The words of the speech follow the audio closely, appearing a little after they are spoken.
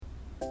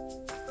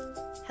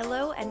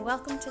Hello and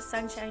welcome to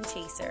Sunshine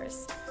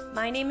Chasers.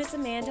 My name is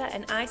Amanda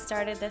and I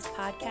started this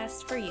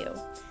podcast for you.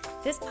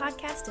 This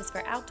podcast is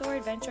for outdoor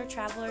adventure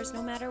travelers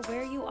no matter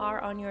where you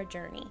are on your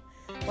journey.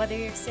 Whether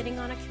you're sitting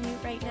on a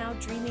commute right now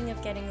dreaming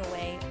of getting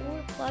away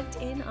or plugged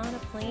in on a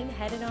plane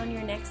headed on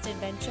your next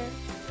adventure,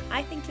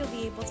 I think you'll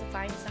be able to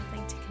find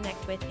something to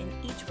connect with in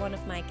each one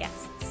of my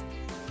guests.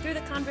 Through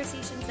the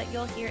conversations that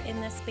you'll hear in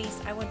this space,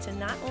 I want to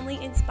not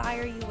only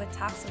inspire you with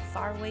talks of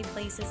faraway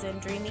places and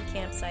dreamy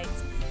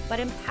campsites, but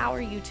empower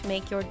you to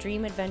make your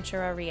dream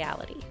adventure a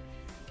reality.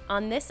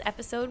 On this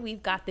episode,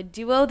 we've got the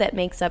duo that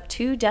makes up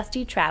two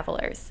dusty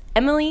travelers,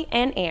 Emily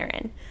and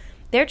Aaron.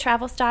 Their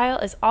travel style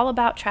is all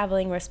about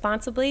traveling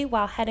responsibly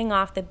while heading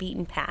off the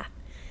beaten path.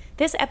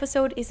 This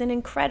episode is an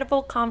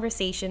incredible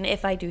conversation,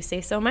 if I do say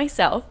so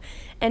myself,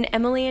 and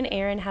Emily and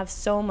Aaron have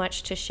so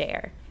much to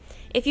share.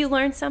 If you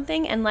learned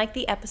something and liked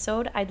the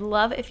episode, I'd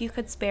love if you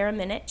could spare a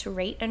minute to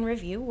rate and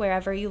review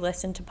wherever you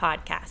listen to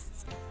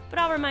podcasts. But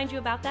I'll remind you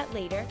about that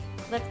later.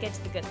 Let's get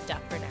to the good stuff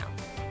for now.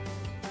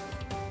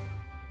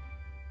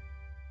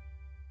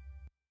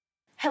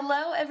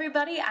 Hello,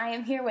 everybody. I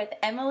am here with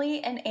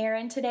Emily and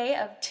Aaron today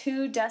of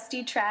Two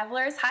Dusty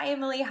Travelers. Hi,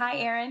 Emily. Hi,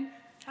 Aaron.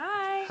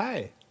 Hi.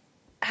 Hi.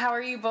 How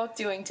are you both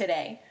doing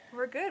today?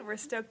 We're good. We're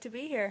stoked to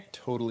be here.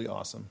 Totally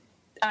awesome.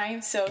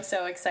 I'm so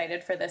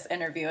excited for this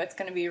interview. It's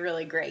going to be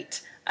really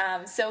great.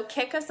 So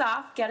kick us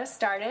off, get us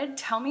started.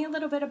 Tell me a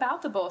little bit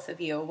about the both of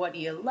you. What do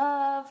you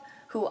love?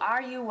 Who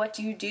are you? What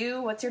do you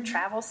do? What's your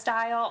travel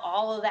style?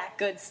 All of that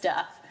good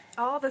stuff.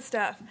 All the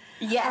stuff.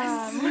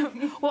 Yes.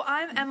 Well,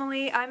 I'm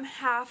Emily. I'm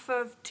half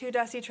of Two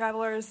Dusty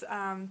Travelers,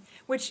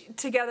 which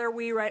together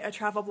we write a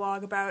travel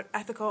blog about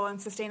ethical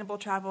and sustainable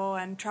travel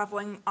and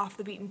traveling off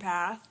the beaten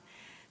path.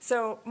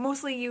 So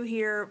mostly you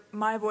hear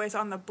my voice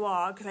on the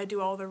blog because I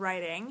do all the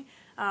writing.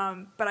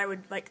 But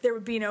there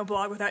would be no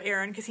blog without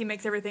Aaron because he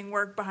makes everything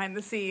work behind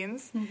the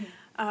scenes.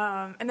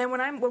 Mm-hmm. And then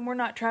when we're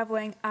not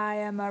traveling, I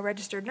am a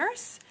registered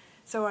nurse.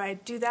 So I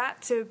do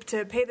that to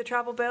pay the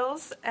travel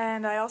bills,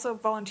 and I also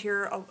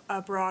volunteer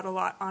abroad a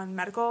lot on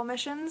medical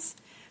missions.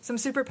 So I'm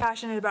super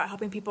passionate about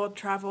helping people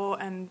travel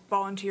and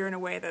volunteer in a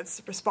way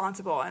that's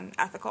responsible and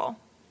ethical.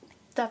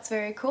 That's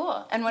very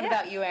cool. And what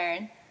about you,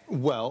 Aaron?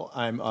 Well,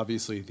 I'm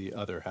obviously the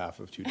other half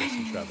of Two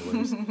Dusty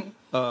Travelers.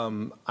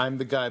 I'm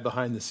the guy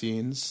behind the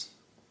scenes,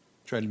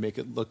 trying to make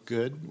it look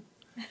good.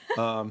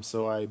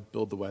 So I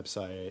build the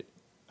website.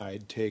 I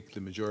take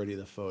the majority of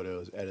the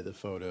photos, edit the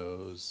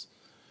photos,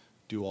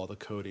 do all the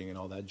coding and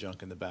all that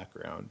junk in the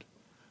background,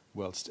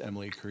 whilst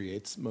Emily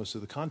creates most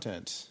of the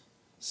content.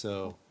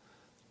 So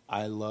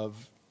I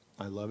love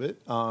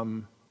it.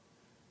 Like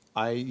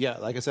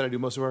I said, I do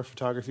most of our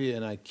photography,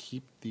 and I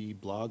keep the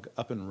blog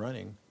up and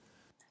running.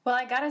 Well,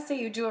 I gotta say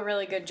you do a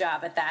really good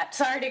job at that.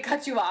 Sorry to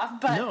cut you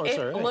off, but no, it's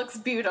all right. Looks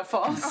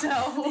beautiful. So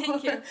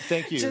Thank you.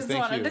 Thank you. Just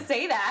wanted to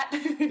say that.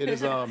 It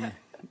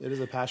is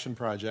a passion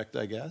project,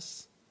 I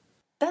guess.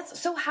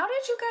 So how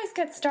did you guys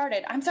get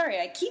started? I'm sorry,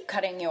 I keep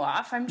cutting you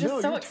off. I'm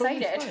just so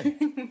excited.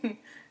 Totally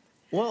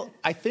well,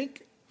 I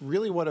think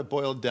really what it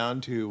boiled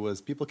down to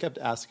was people kept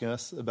asking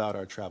us about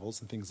our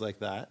travels and things like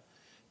that.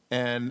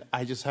 And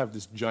I just have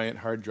this giant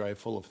hard drive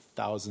full of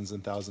thousands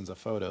and thousands of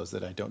photos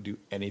that I don't do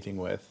anything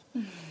with.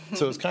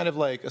 So it's kind of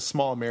like a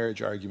small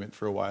marriage argument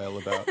for a while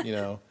about,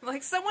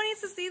 like, someone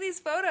needs to see these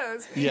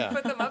photos. We Yeah. need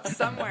to put them up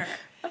somewhere.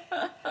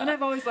 And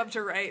I've always loved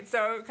to write,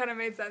 so it kind of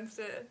made sense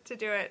to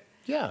do it.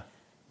 Yeah,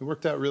 it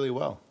worked out really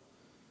well.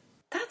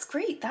 That's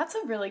great. That's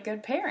a really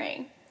good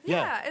pairing.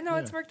 Yeah, and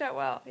it's worked out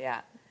well,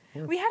 yeah.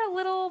 We had a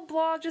little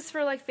blog just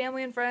for,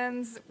 family and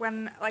friends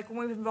when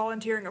we've been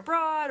volunteering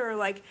abroad, or,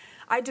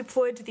 I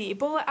deployed to the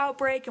Ebola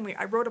outbreak, and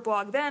I wrote a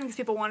blog then because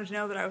people wanted to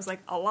know that I was,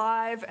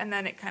 alive, and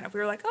then we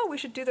were like, oh, we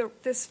should do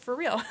this for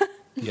real.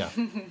 Yeah.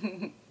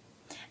 And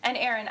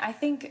Aaron, I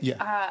think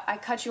I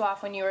cut you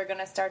off when you were going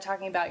to start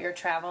talking about your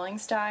traveling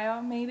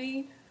style,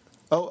 maybe?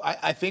 Oh,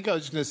 I think I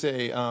was just going to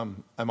say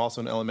I'm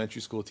also an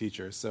elementary school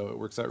teacher, so it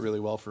works out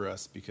really well for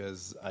us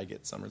because I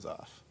get summers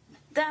off.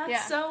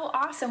 That's so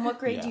awesome. What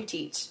grade do you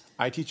teach?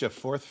 I teach a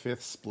 4th,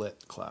 5th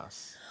split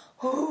class.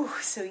 Oh,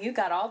 so you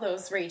got all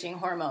those raging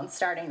hormones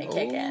starting to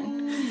kick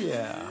in.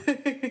 Yeah.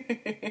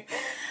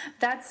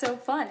 That's so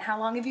fun. How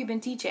long have you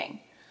been teaching?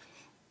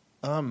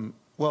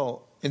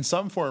 Well, in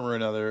some form or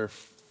another,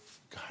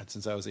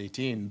 since I was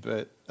 18,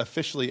 but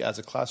officially as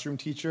a classroom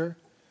teacher,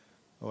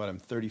 I'm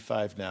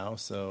 35 now,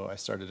 so I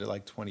started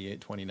at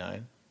 28, 29.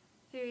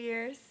 A few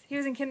years. He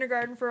was in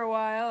kindergarten for a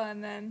while,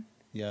 and then...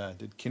 Yeah, I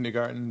did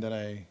kindergarten, then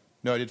I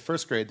did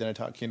first grade, then I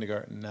taught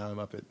kindergarten, now I'm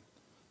up at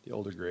the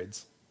older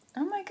grades.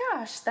 Oh my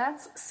gosh,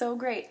 that's so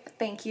great.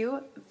 Thank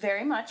you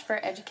very much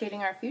for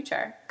educating our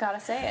future.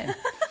 Gotta say it.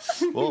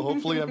 Well,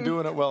 hopefully I'm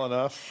doing it well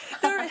enough.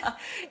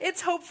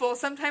 It's hopeful.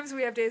 Sometimes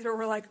we have days where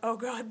we're like, oh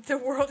God, the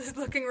world is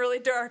looking really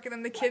dark, and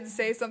then the kids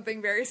say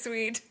something very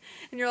sweet,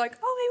 and you're like,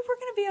 oh, maybe we're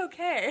going to be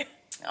okay.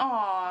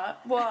 Aw,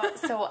 well,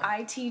 so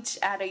I teach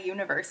at a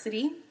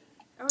university.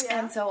 Oh, yeah.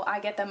 And so I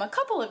get them a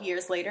couple of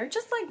years later,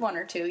 just like 1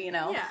 or 2, you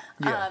know.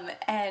 Yeah.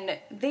 And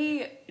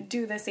they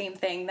do the same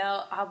thing.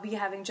 I'll be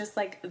having just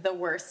like the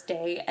worst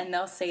day, and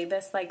they'll say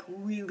this like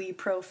really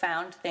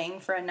profound thing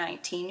for a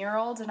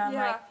 19-year-old, and I'm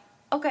like,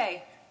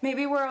 okay,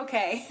 maybe we're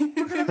okay.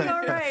 We're gonna be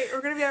all right.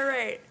 We're gonna be all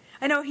right.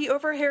 I know he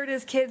overheard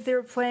his kids. They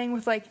were playing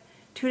with like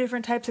 2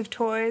 different types of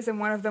toys, and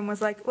one of them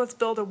was like, let's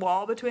build a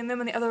wall between them,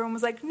 and the other one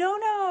was like,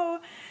 no,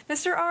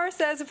 Mr. R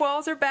says if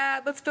walls are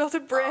bad, let's build a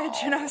bridge.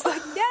 And I was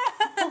like,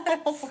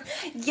 yes!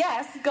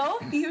 Yes, go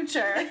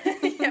future.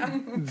 Yeah.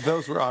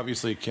 Those were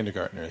obviously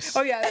kindergartners.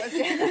 Oh, yeah,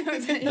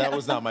 That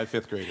was not my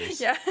 5th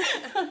graders. Yeah.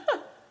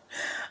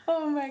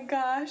 Oh my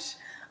gosh.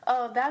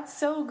 Oh, that's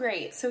so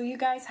great. So you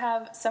guys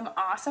have some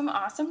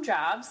awesome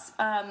jobs.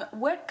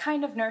 What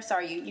kind of nurse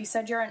are you? You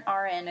said you're an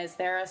RN. Is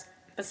there a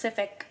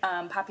specific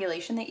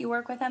population that you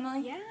work with,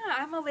 Emily? Yeah,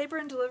 I'm a labor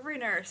and delivery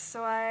nurse,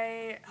 so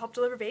I help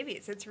deliver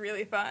babies. It's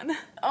really fun.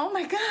 Oh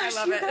my gosh, I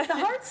love you it. got the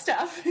hard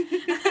stuff.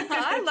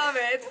 I love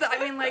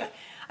it.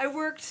 I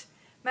worked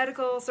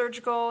medical,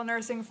 surgical,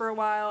 nursing for a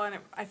while, and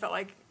I felt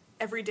like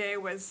every day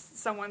was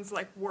someone's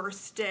like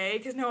worst day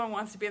because no one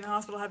wants to be in the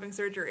hospital having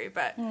surgery.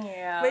 But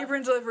labor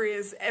and delivery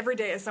every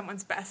day is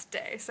someone's best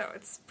day, so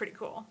it's pretty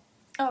cool.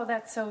 Oh,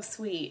 that's so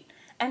sweet.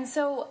 And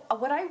so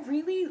what I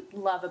really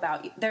love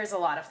about you, there's a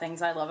lot of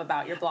things I love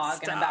about your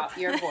blog and about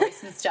your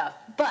voice and stuff,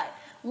 but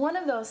one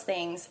of those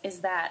things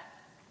is that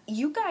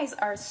you guys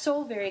are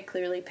so very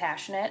clearly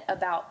passionate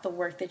about the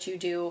work that you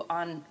do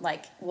on,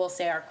 like, we'll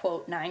say our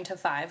quote 9 to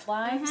 5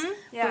 lives,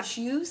 but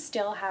you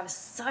still have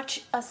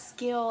such a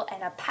skill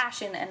and a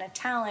passion and a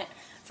talent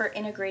for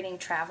integrating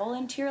travel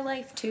into your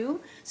life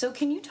too. So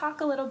can you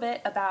talk a little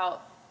bit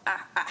about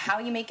how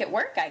you make it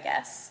work, I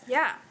guess?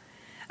 Yeah.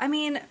 I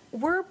mean,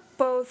 we're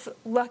both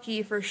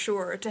lucky for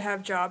sure to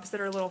have jobs that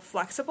are a little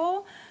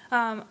flexible.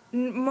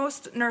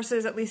 Most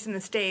nurses, at least in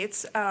the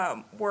States,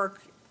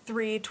 work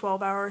 3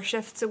 12-hour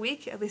shifts a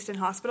week, at least in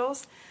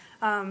hospitals.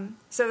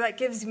 So that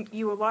gives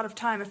you a lot of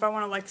time. If I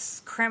want to like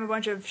cram a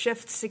bunch of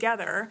shifts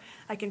together,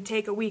 I can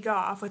take a week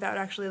off without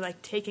actually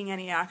like taking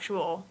any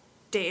actual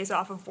days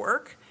off of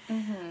work.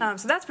 Mm-hmm.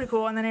 So that's pretty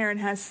cool. And then Aaron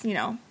has,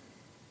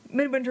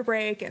 midwinter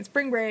break and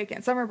spring break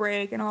and summer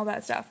break and all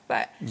that stuff.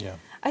 But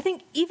I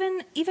think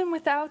even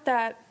without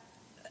that,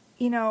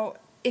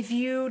 if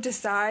you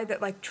decide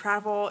that like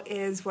travel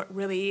is what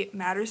really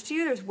matters to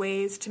you, there's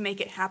ways to make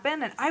it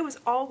happen. And I was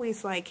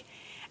always like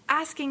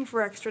asking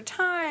for extra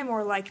time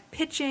or like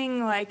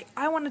pitching, like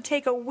I want to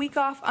take a week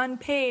off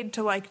unpaid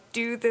to like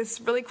do this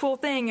really cool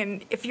thing.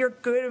 And if you're a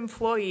good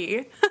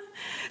employee,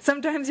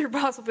 sometimes your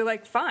boss will be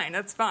like, fine,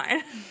 that's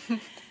fine.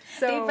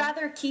 So, they'd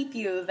rather keep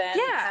you than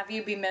have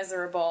you be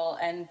miserable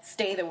and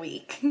stay the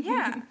week.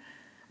 Yeah.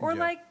 Or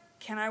like,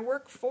 can I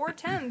work 4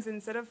 10s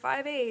instead of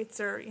 5 8s?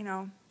 Or,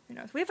 who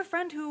knows. We have a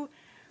friend who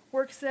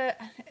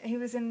he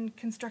was in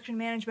construction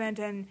management,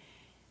 and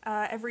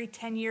every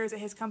 10 years at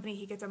his company,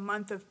 he gets a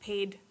month of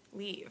paid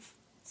leave.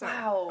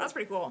 So that's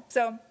pretty cool.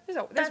 So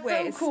there's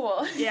ways. So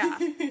cool. Yeah.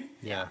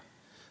 Yeah.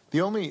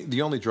 The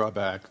only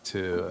drawback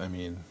to,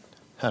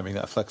 having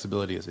that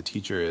flexibility as a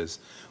teacher is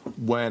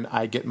when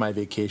I get my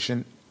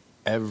vacation,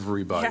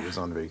 everybody is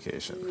on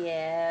vacation.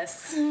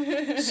 Yes.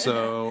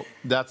 So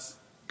that's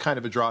kind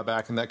of a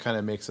drawback, and that kind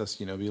of makes us,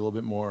 be a little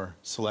bit more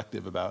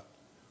selective about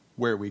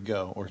where we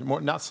go, or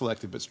more not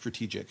selective but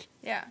strategic.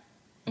 Yeah.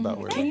 About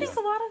where I we think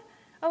go.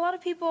 a lot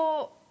of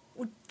people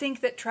would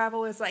think that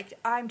travel is like,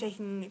 I'm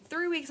taking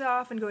 3 weeks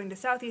off and going to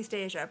Southeast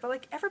Asia, but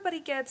like everybody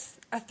gets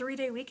a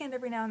 3-day weekend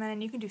every now and then,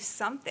 and you can do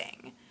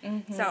something.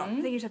 Mm-hmm. So I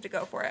think you just have to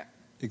go for it.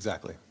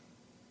 Exactly.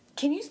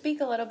 Can you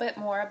speak a little bit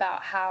more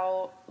about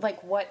how,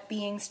 like, what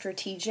being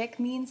strategic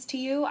means to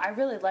you? I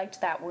really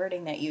liked that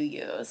wording that you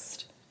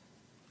used.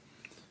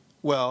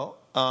 Well,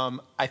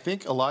 I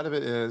think a lot of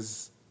it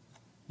is,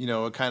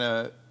 it kind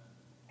of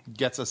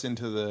gets us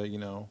into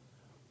the,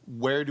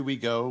 where do we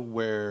go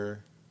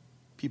where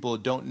people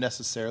don't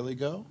necessarily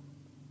go?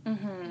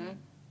 Mm-hmm.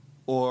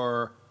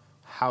 Or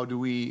how do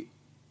we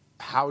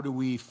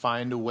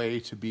find a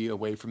way to be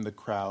away from the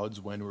crowds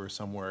when we're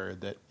somewhere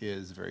that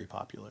is very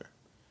popular?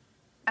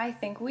 I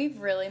think we've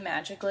really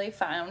magically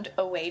found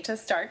a way to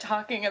start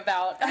talking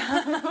about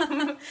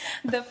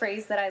the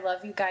phrase that I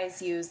love you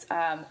guys use,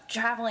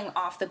 traveling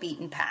off the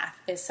beaten path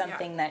is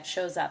something that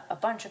shows up a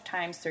bunch of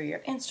times through your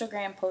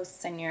Instagram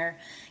posts and your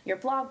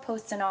blog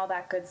posts and all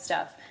that good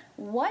stuff.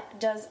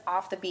 What does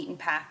off the beaten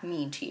path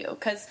mean to you?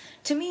 Because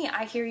to me,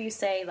 I hear you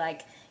say,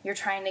 like, you're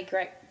trying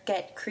to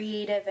get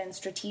creative and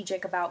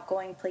strategic about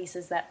going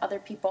places that other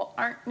people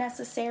aren't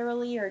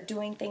necessarily, or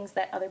doing things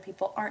that other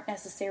people aren't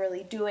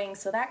necessarily doing.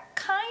 So that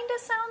kind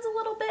of sounds a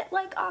little bit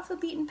like off the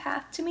beaten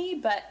path to me,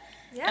 but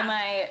am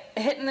I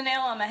hitting the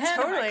nail on the head?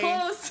 Totally. Am I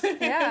close?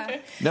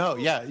 Yeah. No,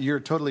 yeah, you're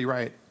totally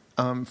right.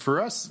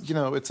 For us,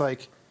 it's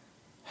like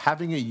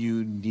having a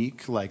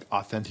unique, like,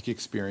 authentic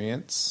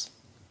experience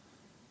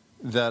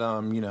that,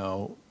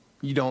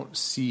 you don't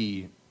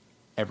see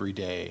every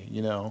day,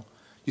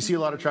 You see a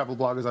lot of travel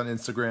bloggers on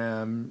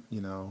Instagram,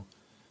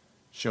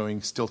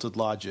 showing stilted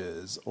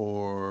lodges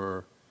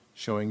or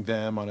showing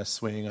them on a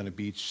swing on a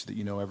beach that,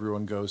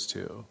 everyone goes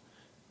to.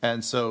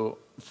 And so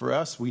for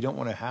us, we don't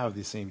want to have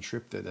the same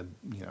trip that,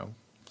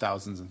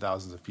 thousands and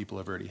thousands of people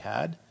have already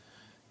had.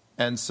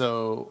 And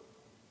so,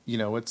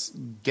 it's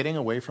getting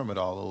away from it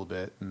all a little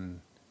bit and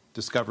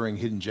discovering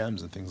hidden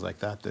gems and things like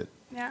that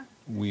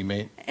we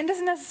may. It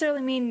doesn't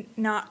necessarily mean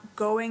not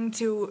going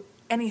to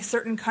any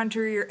certain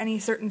country or any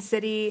certain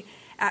city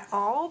at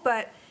all,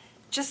 but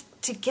just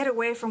to get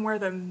away from where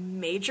the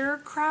major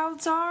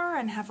crowds are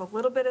and have a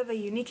little bit of a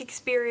unique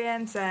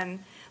experience.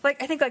 And I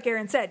think like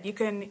Aaron said, you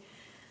can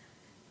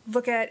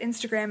look at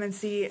Instagram and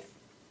see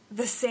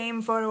the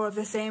same photo of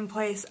the same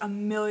place a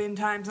million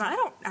times. And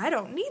I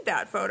don't need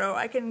that photo.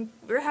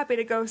 We're happy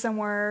to go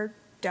somewhere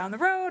down the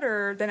road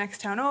or the next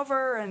town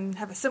over and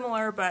have a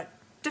similar but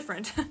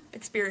different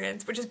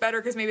experience, which is better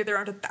because maybe there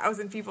aren't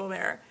 1,000 people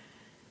there.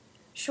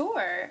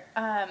 Sure.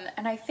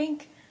 And I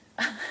think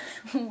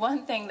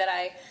one thing that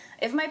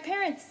if my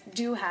parents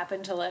do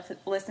happen to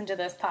listen to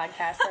this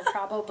podcast, they're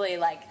probably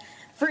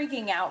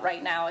freaking out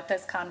right now at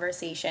this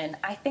conversation.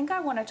 I think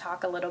I want to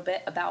talk a little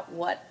bit about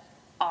what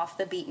off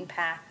the beaten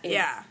path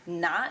is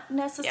not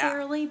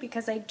necessarily,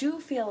 because I do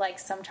feel like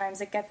sometimes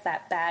it gets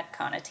that bad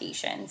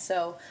connotation.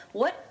 So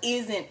what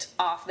isn't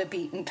off the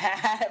beaten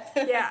path?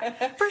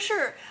 Yeah, for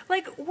sure.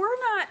 We're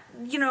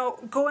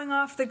not, going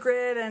off the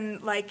grid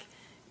and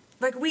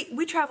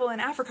we travel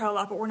in Africa a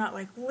lot, but we're not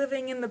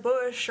living in the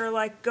bush or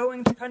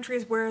going to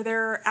countries where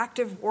there are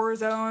active war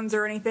zones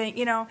or anything.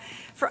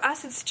 For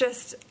us, it's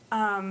just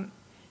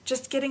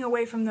getting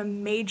away from the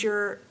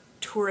major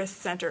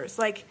tourist centers.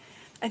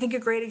 I think a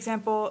great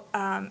example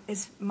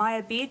is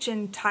Maya Beach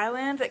in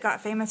Thailand that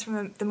got famous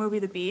from the movie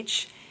The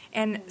Beach.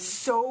 And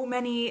so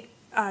many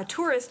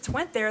tourists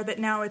went there that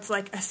now it's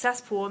a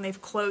cesspool and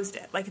they've closed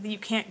it. You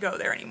can't go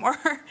there anymore.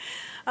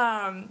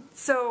 And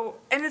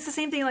it's the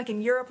same thing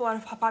in Europe, a lot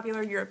of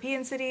popular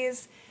European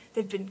cities.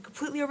 They've been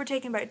completely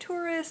overtaken by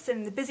tourists,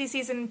 and the busy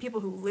season,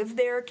 people who live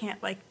there can't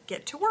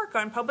get to work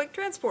on public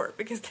transport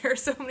because there are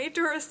so many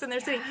tourists in their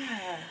city.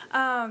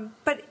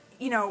 But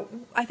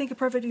I think a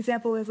perfect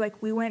example is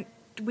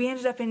we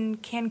ended up in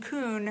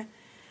Cancun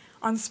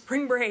on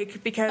spring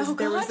break because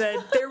there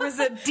was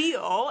a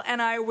deal,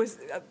 and I was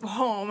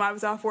home. I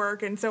was off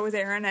work, and so was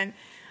Aaron,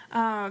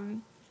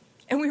 and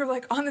we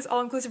were on this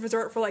all-inclusive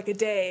resort for a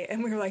day,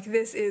 and we were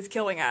this is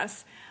killing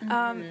us.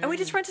 And we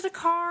just rented a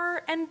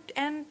car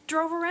and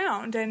drove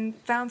around and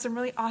found some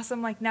really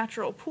awesome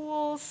natural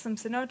pools, some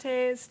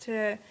cenotes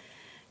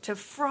to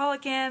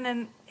frolic in.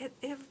 And it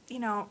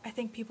I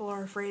think people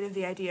are afraid of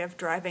the idea of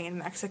driving in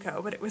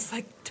Mexico, but it was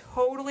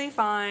totally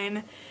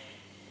fine.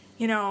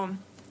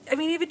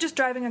 Even just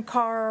driving a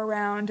car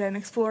around and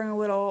exploring a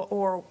little,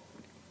 or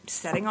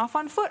setting off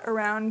on foot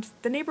around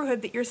the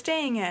neighborhood that you're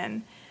staying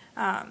in,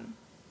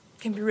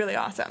 can be really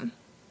awesome.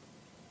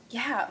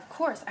 Yeah, of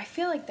course. I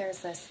feel there's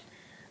this,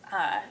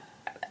 I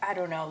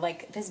don't know,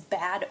 this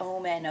bad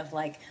omen of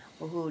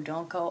ooh,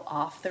 don't go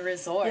off the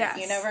resort. Yes.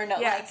 You never know.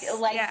 Yes.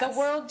 Yes. The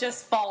world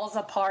just falls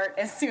apart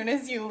as soon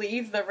as you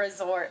leave the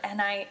resort. And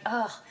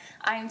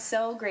I'm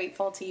so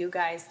grateful to you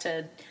guys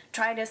to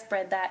try to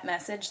spread that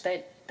message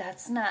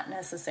that's not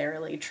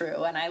necessarily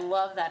true. And I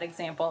love that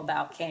example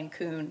about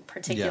Cancun,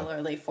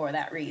 particularly for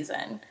that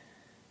reason.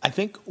 I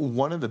think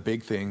one of the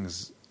big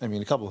things,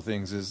 a couple of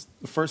things is,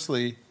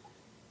 firstly,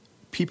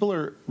 people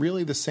are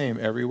really the same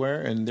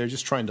everywhere, and they're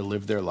just trying to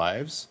live their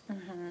lives.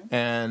 Mm-hmm.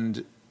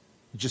 And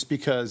just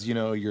because,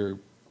 you're,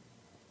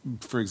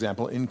 for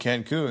example, in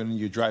Cancun,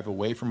 you drive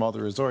away from all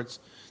the resorts,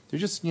 they're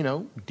just,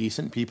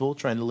 decent people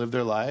trying to live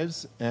their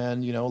lives,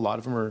 and, a lot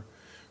of them are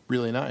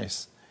really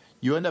nice.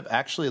 You end up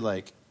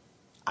actually,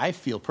 I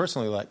feel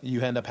personally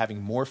you end up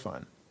having more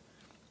fun,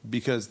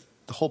 because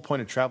the whole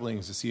point of traveling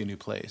is to see a new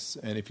place.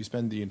 And if you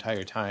spend the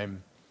entire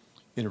time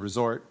in a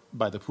resort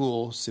by the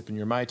pool sipping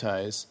your Mai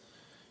Tais,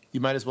 you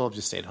might as well have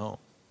just stayed home.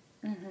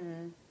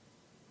 Mm-hmm.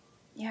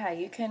 Yeah,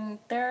 you can.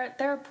 There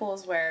are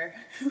pools where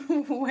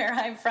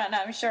I'm from.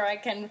 I'm sure I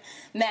can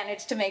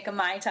manage to make a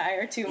Mai Tai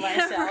or two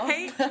myself.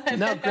 Right?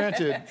 Now,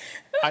 granted,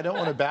 I don't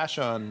want to bash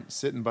on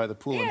sitting by the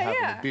pool and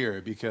having a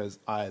beer, because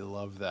I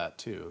love that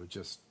too.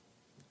 Just,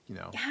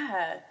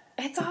 Yeah,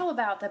 it's all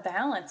about the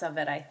balance of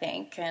it, I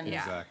think. And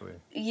exactly.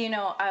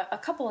 A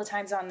couple of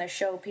times on the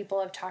show,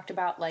 people have talked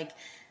about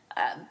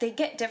they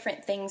get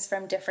different things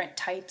from different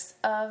types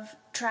of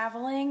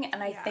traveling,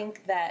 and I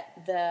think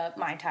that the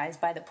Mai Tais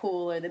by the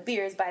pool or the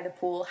beers by the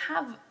pool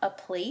have a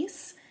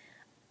place.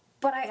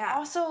 But I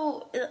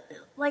also,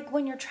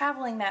 when you're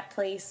traveling that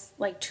place,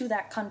 to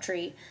that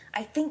country,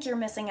 I think you're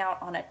missing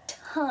out on a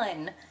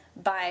ton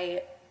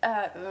by,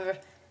 how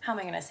am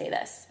I going to say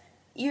this?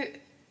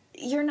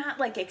 You're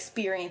not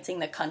experiencing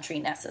the country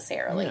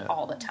necessarily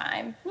all the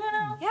time. For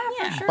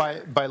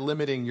sure. By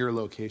limiting your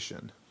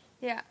location.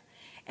 Yeah.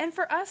 And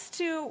for us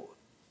too,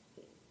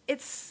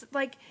 it's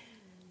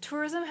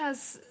tourism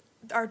has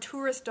our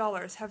tourist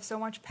dollars have so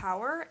much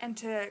power, and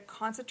to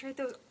concentrate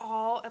those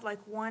all at like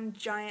one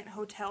giant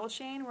hotel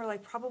chain where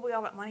like probably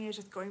all that money is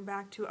just going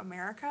back to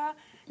America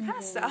kind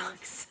of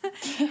sucks.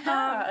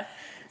 Yeah.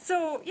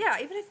 So yeah,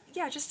 even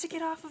if just to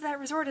get off of that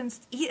resort and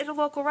eat at a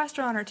local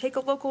restaurant or take a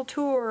local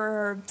tour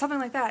or something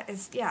like that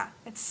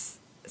it's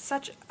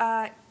such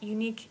a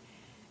unique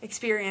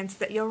experience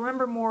that you'll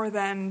remember more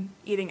than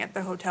eating at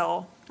the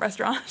hotel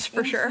restaurant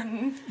for sure.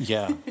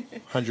 Yeah,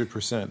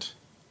 100%.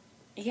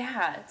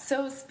 Yeah.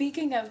 So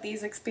speaking of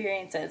these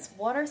experiences,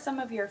 what are some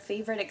of your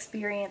favorite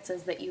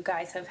experiences that you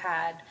guys have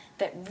had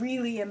that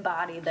really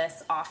embody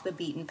this off the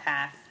beaten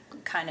path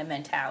kind of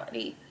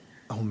mentality?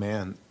 Oh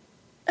man,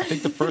 I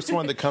think the first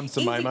one that comes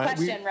to my Easy mind.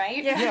 question,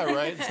 right? Yeah,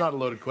 right. It's not a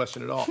loaded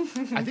question at all.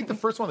 I think the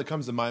first one that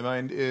comes to my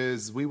mind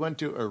is we went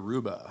to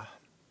Aruba.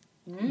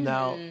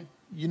 Now,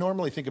 you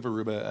normally think of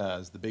Aruba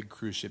as the big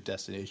cruise ship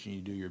destination.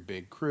 You do your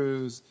big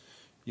cruise.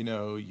 You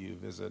know, you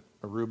visit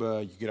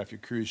Aruba, you get off your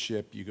cruise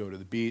ship, you go to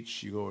the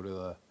beach, you go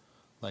to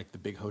the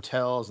big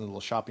hotels and the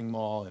little shopping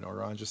mall in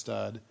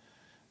Oranjestad,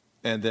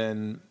 and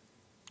then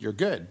you're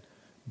good.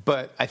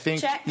 But I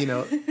think, Check.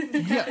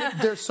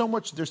 there's so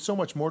much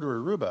more to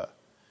Aruba.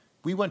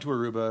 We went to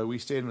Aruba, we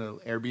stayed in an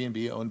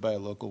Airbnb owned by a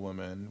local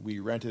woman, we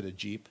rented a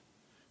Jeep,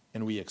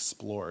 and we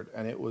explored.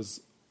 And it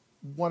was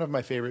one of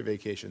my favorite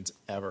vacations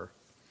ever.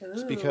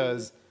 Just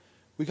because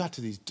we got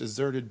to these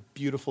deserted,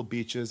 beautiful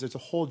beaches. There's a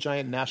whole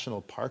giant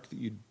national park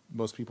that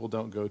most people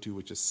don't go to,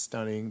 which is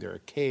stunning. There are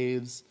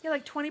caves. Yeah,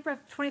 like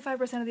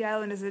 25% of the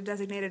island is a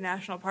designated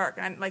national park,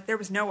 and like there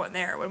was no one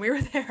there when we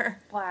were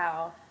there.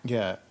 Wow.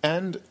 Yeah,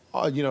 and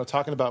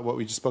talking about what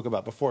we just spoke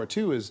about before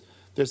too is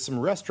there's some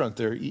restaurants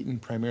that are eaten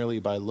primarily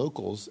by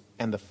locals,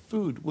 and the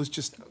food was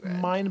just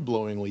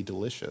mind-blowingly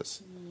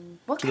delicious.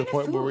 What to kind the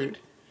point of food?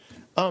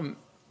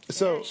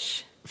 where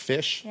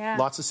fish, Yeah.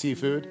 lots of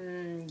seafood.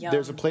 Yum.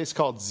 There's a place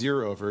called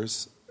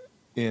Zerovers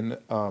in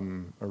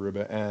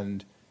Aruba,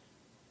 and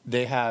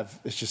they have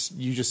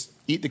you just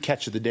eat the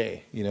catch of the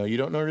day. You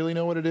don't really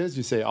know what it is.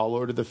 You say, I'll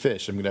order the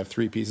fish. I'm gonna have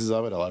 3 pieces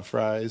of it. I'll have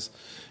fries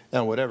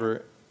and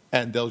whatever,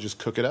 and they'll just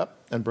cook it up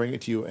and bring it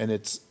to you.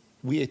 And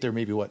we ate there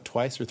maybe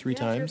twice or 3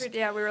 times.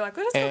 Yeah, we were like,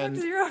 let's go back to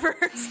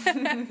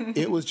Zerovers.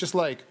 It was just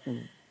like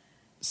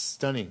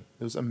stunning.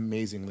 It was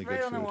amazingly Right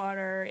good on food. the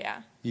water,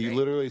 yeah. You Great.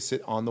 literally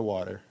sit on the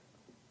water.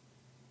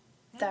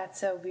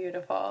 That's so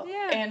beautiful.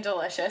 Yeah. And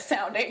delicious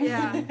sounding.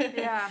 Yeah,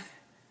 yeah.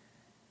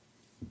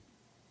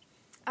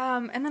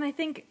 And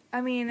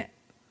then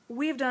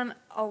we've done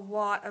a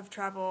lot of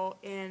travel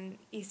in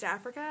East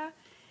Africa,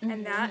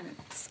 and that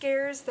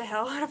scares the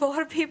hell out of a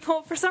lot of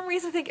people. For some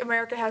reason, I think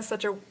America has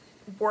such a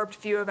warped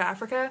view of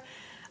Africa.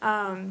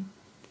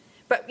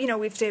 But,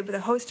 we've stayed with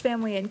a host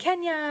family in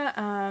Kenya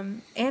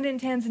and in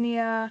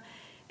Tanzania,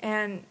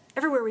 and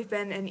everywhere we've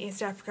been in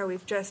East Africa,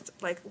 we've just,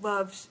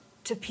 loved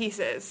to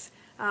pieces.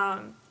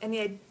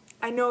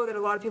 I know that a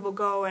lot of people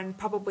go and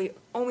probably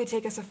only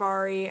take a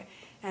safari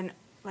and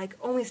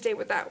only stay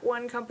with that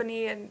one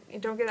company and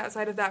don't get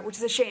outside of that, which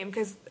is a shame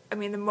because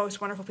the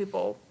most wonderful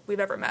people we've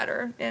ever met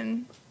are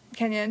in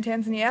Kenya and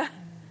Tanzania.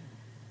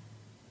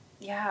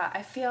 Yeah,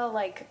 I feel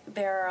like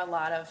there are a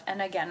lot of,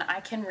 and again,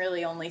 I can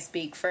really only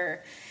speak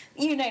for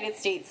United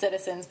States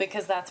citizens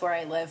because that's where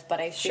I live,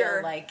 but I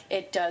feel like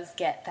it does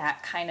get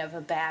that kind of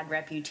a bad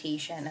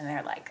reputation, and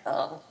they're like,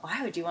 oh,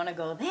 why would you want to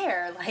go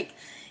there?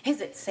 Is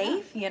it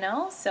safe,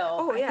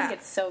 So I think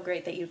it's so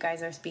great that you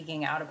guys are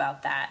speaking out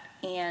about that.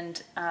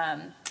 And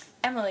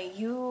Emily,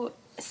 you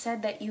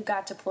said that you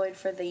got deployed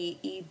for the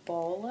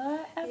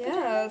Ebola epidemic?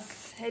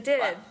 Yes, I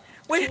did.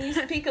 Can you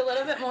speak a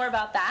little bit more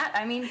about that?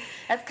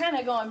 That's kind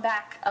of going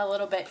back a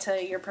little bit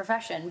to your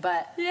profession,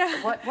 but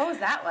what was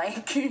that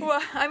like? Well,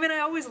 I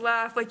always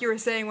laugh, like you were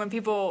saying, when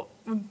people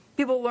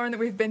learn that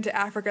we've been to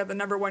Africa, the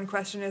number one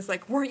question is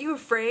weren't you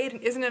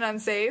afraid? Isn't it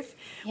unsafe?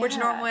 Yeah. Which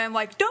normally I'm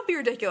like, don't be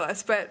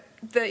ridiculous, but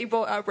the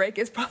Ebola outbreak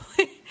is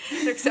probably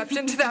an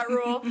exception to that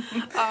rule.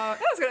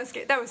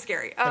 That was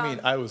scary.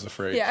 I was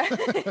afraid. Yeah,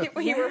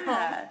 when you were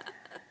home.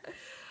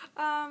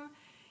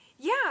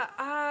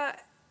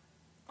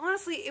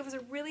 Honestly, it was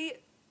a really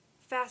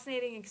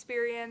fascinating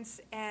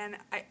experience, and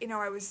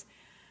I was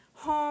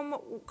home,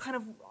 kind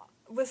of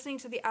listening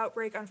to the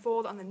outbreak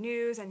unfold on the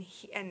news, and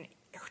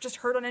just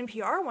heard on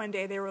NPR one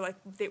day they were like,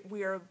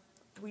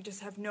 we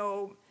just have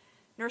no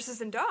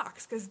nurses and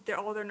docs because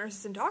all their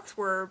nurses and docs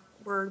were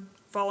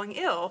falling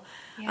ill,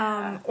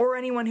 or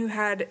anyone who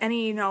had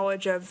any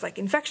knowledge of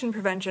infection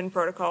prevention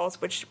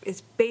protocols, which is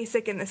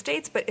basic in the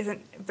States but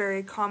isn't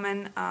very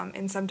common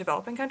in some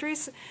developing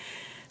countries.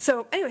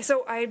 So anyway,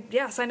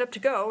 I signed up to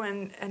go,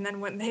 and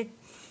then when they,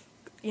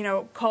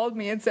 called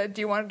me and said,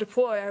 "Do you want to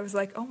deploy?" I was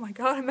like, "Oh my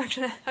God, I'm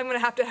gonna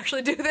have to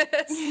actually do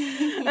this."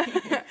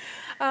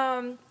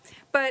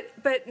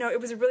 But no, it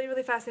was a really,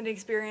 really fascinating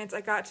experience. I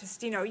got to,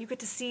 you get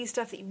to see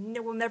stuff that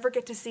you will never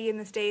get to see in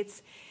the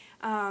States,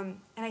 and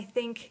I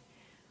think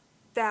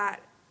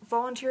that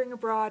volunteering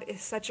abroad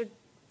is such a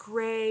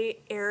gray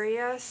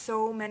area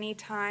so many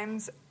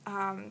times,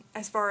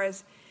 as far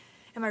as,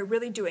 am I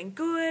really doing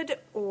good,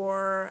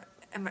 or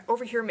am I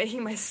over here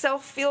making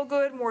myself feel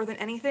good more than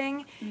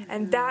anything?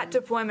 And that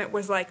deployment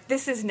was like,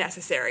 this is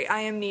necessary.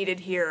 I am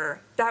needed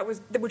here.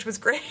 Which was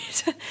great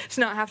to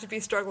not have to be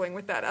struggling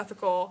with that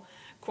ethical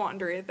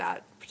quandary at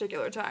that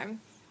particular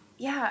time.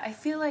 Yeah, I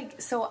feel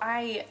like, so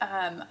I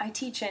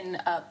teach in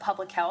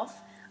public health.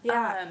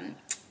 Yeah.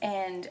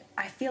 And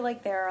I feel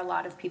like there are a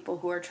lot of people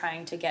who are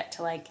trying to get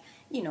to, like,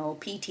 you know,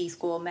 PT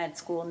school, med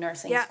school,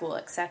 nursing school,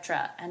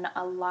 etc. And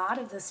a lot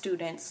of the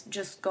students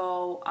just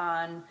go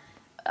on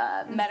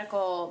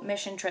medical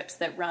mission trips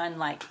that run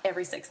like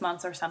every 6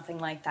 months or something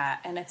like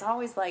that. And it's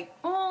always like,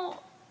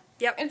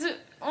 maybe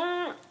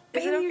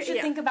you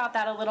should think about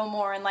that a little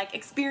more and like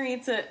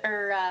experience it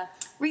or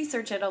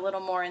research it a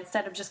little more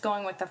instead of just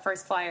going with the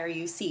first flyer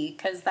you see,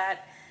 because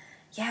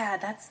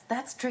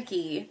that's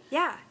tricky.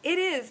 Yeah, it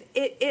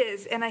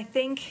is. And I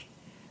think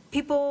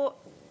people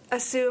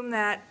assume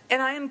that,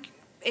 and I am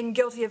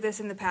guilty of this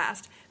in the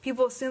past,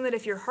 people assume that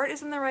if your heart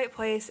is in the right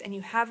place and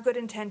you have good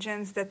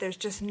intentions, that there's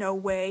just no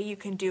way you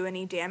can do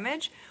any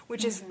damage,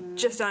 which is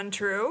just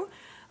untrue.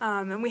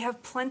 And we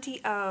have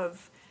plenty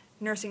of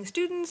nursing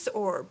students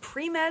or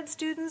pre-med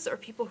students or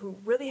people who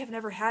really have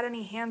never had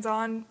any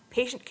hands-on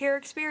patient care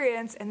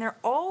experience, and they're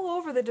all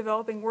over the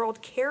developing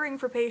world caring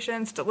for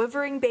patients,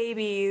 delivering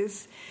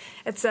babies,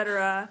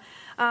 etc.,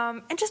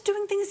 and just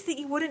doing things that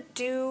you wouldn't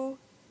do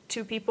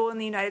to people in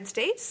the United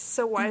States.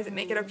 So why does it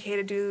make it okay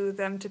to do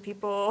them to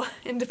people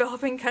in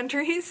developing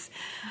countries?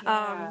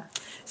 Yeah.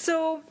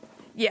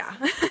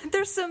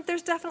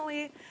 There's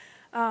definitely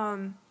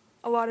a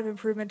lot of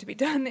improvement to be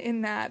done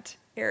in that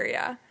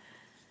area.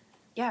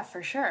 Yeah,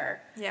 for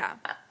sure. Yeah.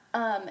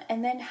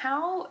 And then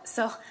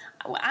so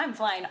I'm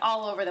flying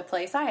all over the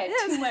place. I had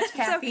too much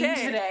caffeine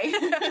today.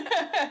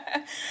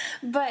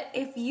 But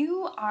if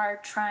you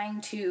are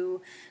trying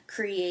to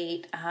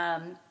create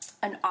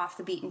an off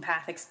the beaten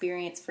path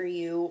experience for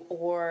you,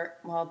 or,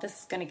 well, this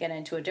is going to get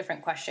into a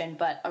different question,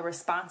 but a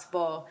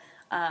responsible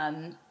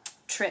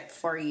trip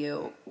for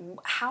you,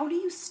 how do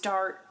you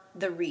start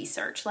the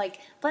research? Like,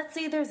 let's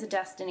say there's a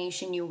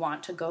destination you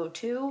want to go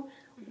to.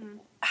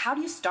 How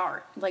do you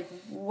start? Like,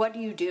 what do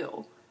you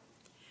do?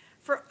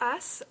 For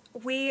us,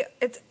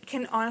 it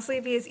can honestly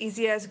be as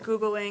easy as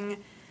Googling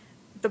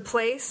the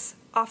place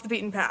off the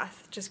beaten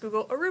path. Just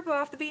Google Aruba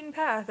off the beaten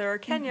path or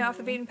Kenya off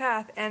the beaten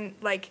path and,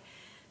 like,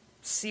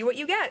 see what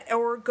you get.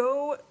 Or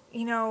go,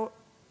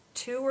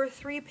 2 or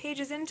 3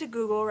 pages into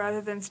Google rather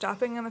than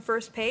stopping on the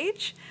first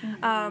page.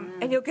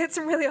 And you'll get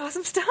some really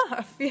awesome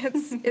stuff.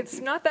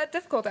 It's not that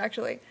difficult,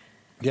 actually.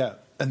 Yeah.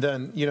 And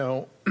then,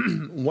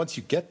 once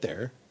you get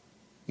there,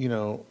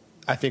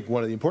 I think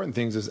one of the important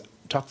things is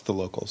talk to the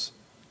locals.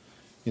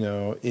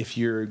 If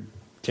you're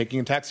taking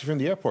a taxi from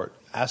the airport,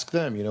 ask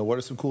them, what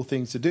are some cool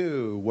things to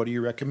do? What do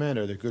you recommend?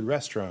 Are there good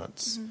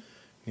restaurants?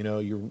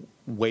 Your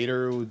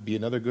waiter would be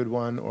another good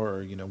one,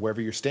 or,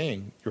 wherever you're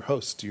staying, your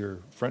host, your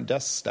front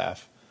desk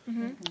staff,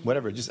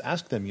 whatever. Just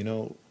ask them,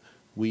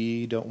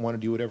 we don't want to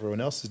do what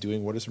everyone else is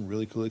doing. What are some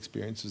really cool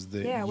experiences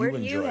that you enjoy? Where do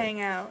you hang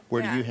out?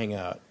 Where do you hang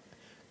out?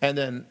 And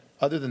then,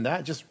 other than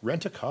that, just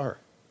rent a car.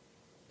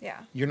 Yeah.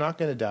 You're not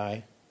going to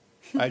die.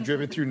 I've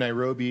driven through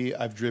Nairobi.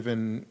 I've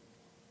driven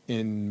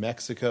in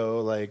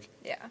Mexico. Like,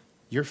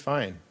 you're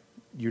fine.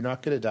 You're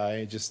not going to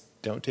die. Just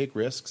don't take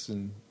risks,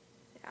 and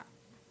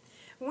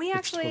we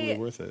actually it's totally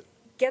worth it.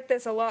 Get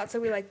this a lot. So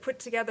we put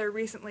together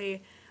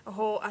recently a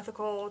whole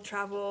ethical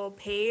travel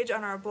page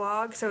on our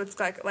blog. So it's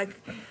like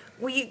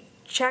we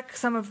check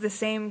some of the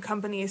same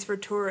companies for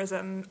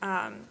tourism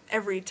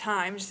every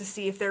time just to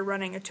see if they're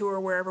running a tour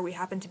wherever we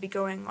happen to be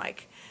going.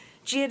 Like,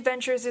 G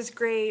Adventures is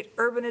great.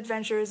 Urban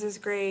Adventures is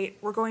great.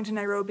 We're going to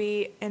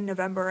Nairobi in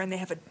November, and they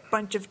have a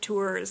bunch of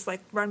tours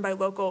run by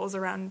locals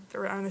around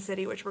the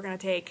city, which we're going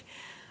to take.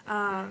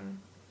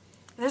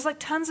 There's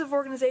tons of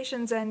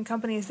organizations and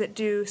companies that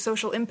do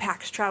social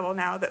impact travel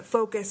now that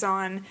focus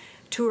on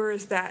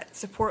tours that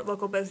support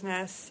local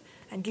business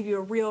and give you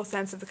a real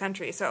sense of the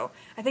country. So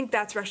I think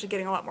that's actually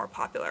getting a lot more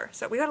popular.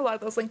 So we got a lot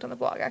of those linked on the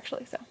blog,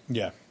 actually. So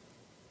yeah.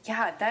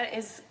 Yeah, that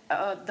is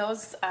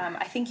those.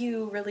 I think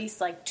you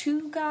released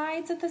 2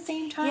 guides at the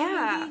same time.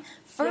 Yeah, maybe?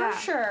 For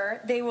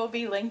sure. They will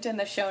be linked in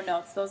the show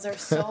notes. Those are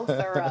so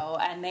thorough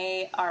and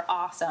they are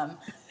awesome.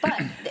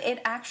 But it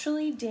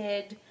actually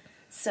did.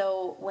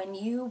 So when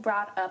you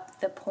brought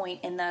up the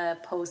point in the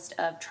post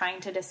of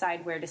trying to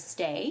decide where to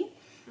stay,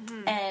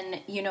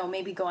 and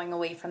maybe going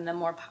away from the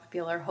more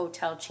popular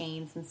hotel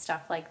chains and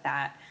stuff like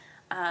that.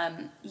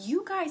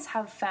 You guys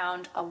have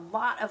found a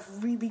lot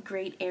of really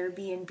great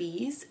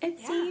Airbnbs, it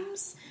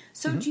seems.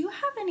 So do you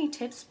have any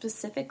tips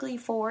specifically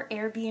for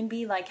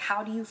Airbnb? Like,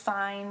 how do you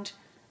find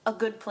a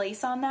good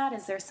place on that?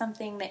 Is there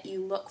something that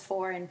you look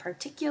for in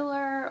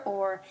particular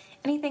or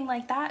anything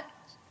like that?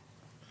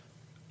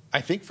 I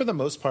think for the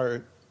most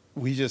part,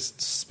 we just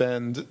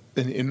spend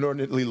an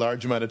inordinately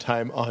large amount of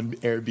time on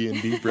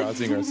Airbnb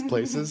browsing our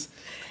places.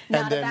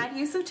 Not a bad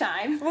use of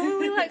time.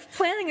 Well,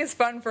 planning is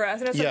fun for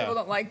us. I know some people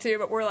don't like to,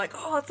 but we're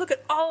let's look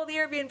at all the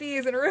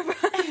Airbnbs in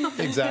Aruba.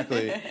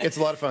 Exactly. It's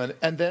a lot of fun.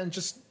 And then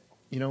just,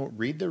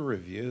 read the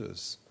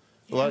reviews.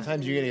 A lot of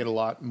times you're going to get a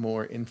lot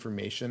more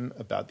information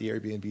about the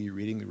Airbnb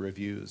reading the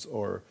reviews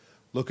or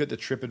look at the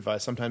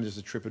TripAdvisor. Sometimes there's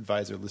a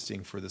TripAdvisor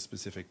listing for the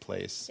specific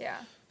place. Yeah.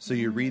 So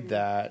you read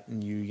that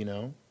and you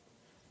know,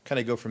 kind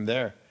of go from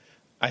there.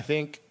 I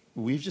think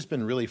we've just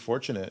been really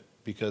fortunate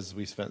because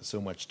we spent so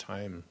much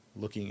time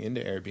looking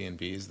into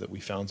Airbnbs that we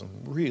found some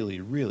really,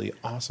 really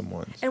awesome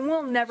ones. And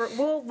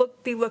we'll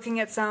be looking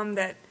at some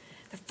that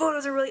the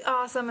photos are really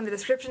awesome and the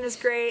description is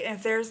great. And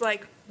if there's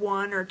like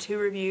 1 or 2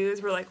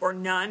 reviews, or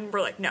none,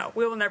 we're like, no,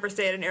 we will never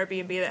stay at an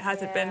Airbnb that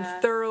hasn't been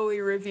thoroughly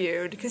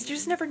reviewed because you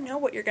just never know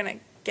what you're going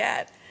to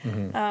get.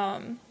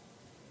 Mm-hmm.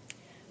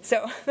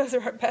 So those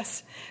are our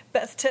best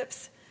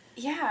tips.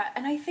 Yeah,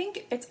 and I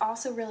think it's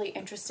also really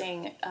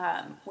interesting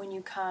when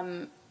you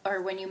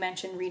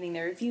mention reading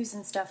the reviews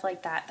and stuff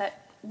like that,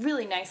 that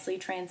really nicely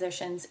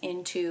transitions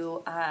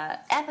into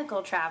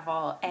ethical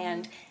travel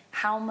and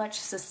how much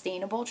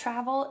sustainable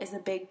travel is a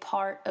big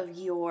part of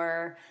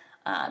your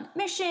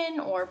mission,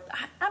 or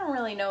I don't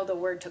really know the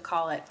word to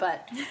call it,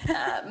 but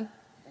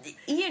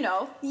you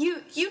know,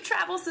 you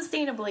travel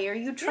sustainably, or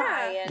you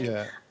try,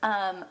 and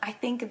I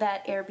think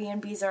that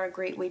Airbnbs are a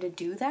great way to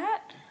do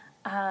that.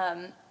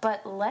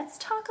 But let's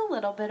talk a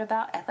little bit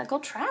about ethical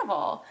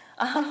travel.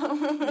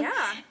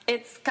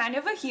 It's kind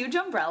of a huge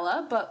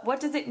umbrella, but what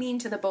does it mean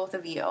to the both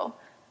of you?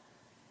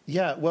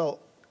 Yeah, well,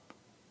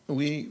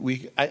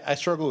 I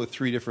struggle with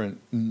 3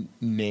 different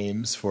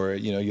names for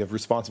it. You know, you have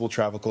responsible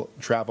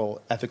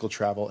travel, ethical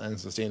travel, and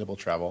sustainable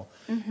travel.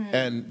 Mm-hmm.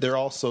 And they're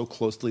all so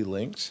closely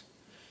linked.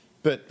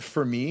 But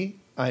for me,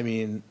 I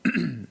mean,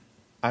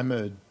 I'm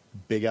a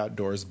big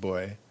outdoors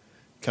boy.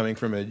 Coming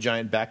from a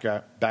giant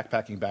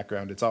backpacking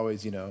background, it's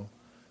always, you know,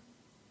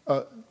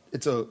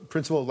 it's a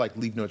principle of like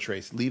leave no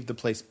trace, leave the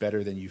place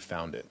better than you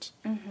found it.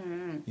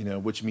 Mm-hmm. You know,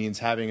 which means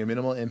having a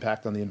minimal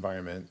impact on the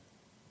environment,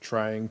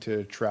 trying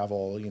to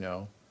travel, you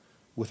know,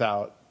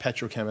 without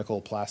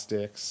petrochemical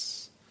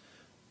plastics,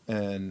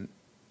 and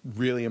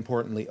really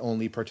importantly,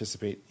 only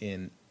participate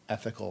in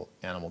ethical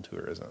animal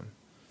tourism.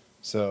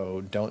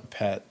 So don't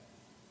pet,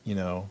 you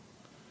know.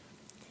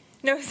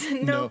 No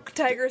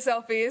tiger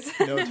selfies.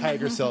 No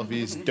tiger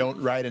selfies.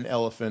 Don't ride an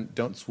elephant.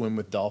 Don't swim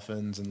with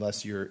dolphins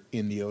unless you're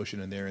in the ocean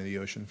and they're in the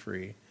ocean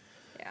free.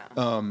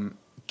 Yeah.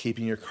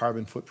 Keeping your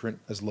carbon footprint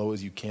as low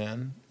as you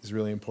can is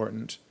really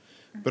important.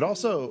 Mm-hmm. But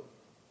also,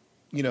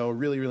 you know, a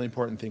really, really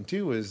important thing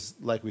too is,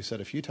 like we've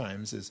said a few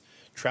times, is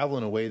travel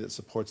in a way that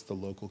supports the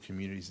local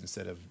communities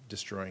instead of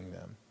destroying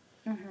them.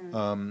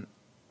 Mm-hmm.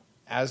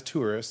 As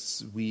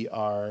tourists, we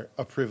are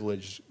a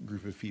privileged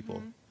group of people.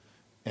 Mm-hmm.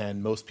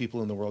 And most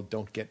people in the world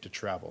don't get to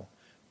travel.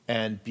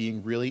 And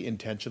being really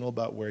intentional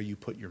about where you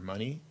put your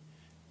money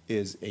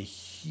is a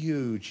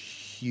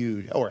huge,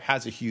 or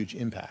has a huge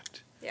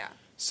impact. Yeah.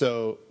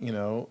 So, you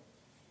know,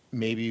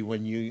 maybe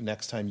when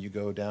next time you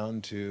go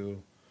down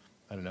to,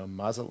 I don't know,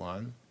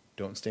 Mazatlan,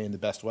 don't stay in the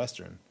Best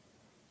Western.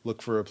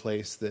 Look for a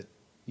place that,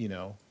 you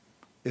know,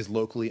 is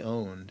locally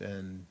owned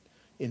and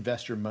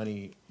invest your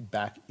money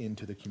back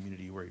into the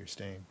community where you're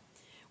staying.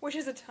 Which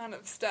is a ton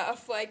of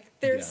stuff. Like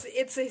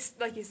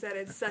like you said,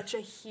 it's such a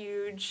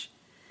huge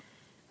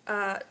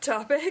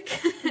topic.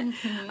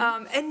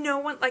 Mm-hmm. And no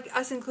one, like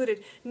us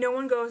included, no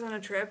one goes on a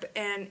trip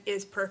and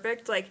is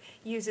perfect, like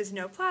uses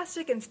no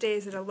plastic and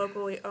stays at a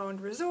locally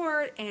owned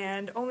resort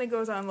and only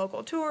goes on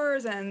local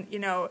tours and, you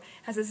know,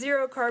 has a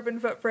 0 carbon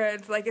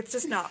footprint. Like, it's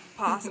just not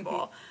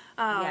possible.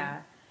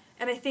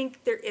 And I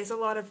think there is a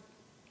lot of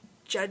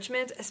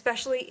judgment,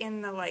 especially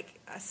in the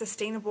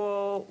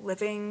sustainable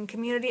living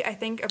community, I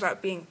think,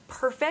 about being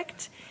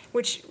perfect,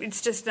 which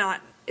it's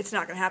not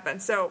going to happen.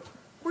 So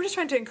we're just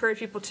trying to encourage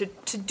people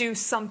to do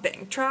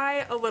something,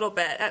 try a little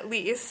bit at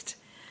least,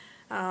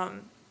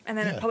 and then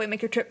it'll probably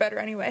make your trip better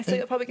anyway, so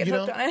you'll probably get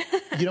hooked on it.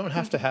 You don't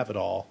have to have it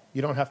all.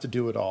 You don't have to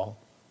do it all,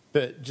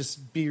 but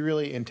just be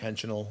really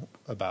intentional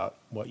about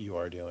what you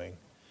are doing.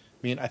 I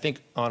mean, I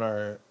think on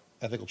our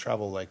ethical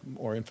travel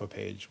or info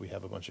page, we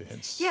have a bunch of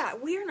hints. Yeah,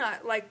 we are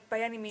not by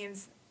any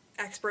means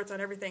experts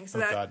on everything.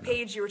 So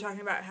page you were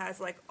talking about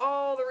has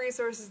all the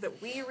resources that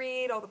we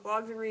read, all the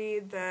blogs we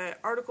read, the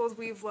articles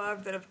we've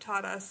loved that have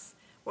taught us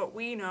what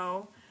we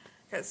know,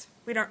 because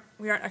we aren't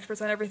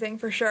experts on everything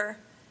for sure.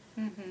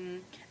 Mm-hmm.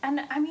 And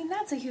I mean,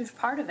 that's a huge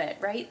part of it,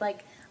 right?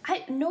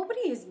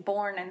 Nobody is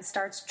born and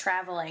starts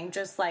traveling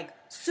just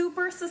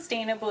super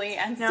sustainably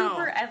and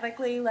super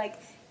ethically.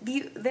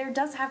 There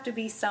does have to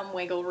be some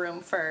wiggle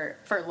room for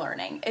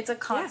learning. It's a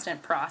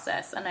constant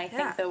process, and I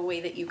think the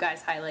way that you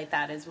guys highlight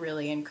that is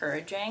really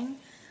encouraging.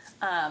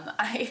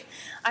 I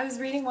was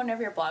reading one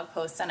of your blog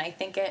posts, and I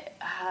think it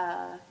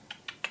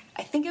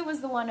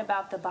was the one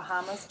about the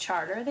Bahamas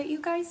charter that you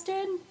guys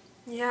did.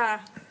 Yeah,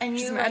 and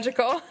it's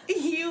magical.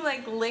 You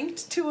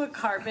linked to a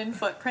carbon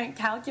footprint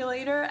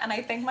calculator, and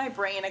I think my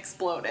brain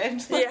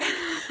exploded. Yeah,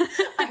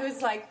 I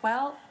was like,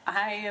 well,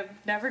 I am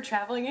never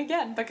traveling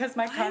again because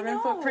my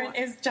carbon footprint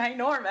is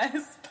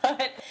ginormous.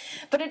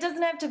 But it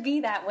doesn't have to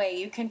be that way.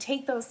 You can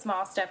take those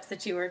small steps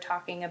that you were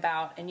talking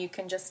about, and you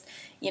can just,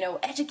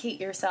 educate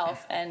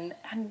yourself and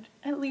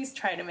at least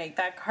try to make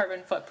that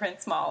carbon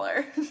footprint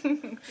smaller.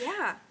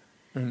 Yeah.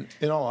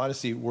 In all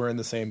honesty, we're in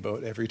the same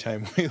boat every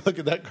time we look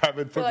at that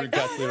carbon footprint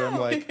calculator. I'm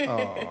like,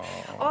 oh.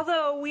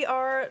 Although we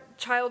are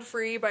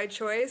child-free by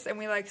choice, and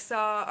we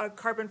saw a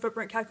carbon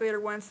footprint calculator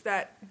once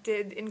that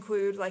did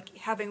include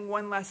having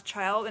one less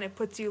child, and it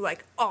puts you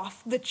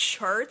off the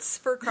charts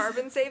for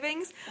carbon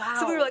savings. Wow.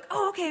 So we were like,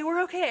 oh, okay,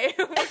 we're okay.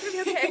 We're gonna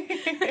be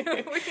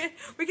okay.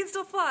 we can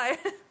still fly.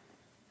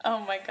 Oh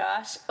my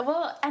gosh.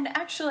 Well, and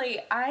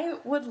actually, I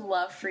would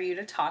love for you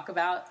to talk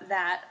about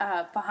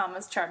that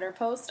Bahamas charter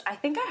post. I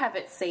think I have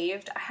it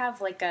saved. I have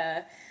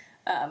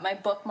my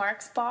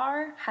bookmarks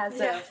bar has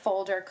a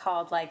folder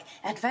called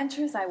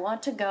Adventures I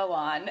Want to Go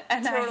On.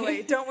 And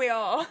totally. Don't we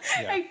all?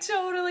 Yeah. I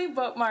totally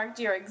bookmarked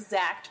your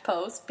exact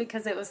post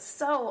because it was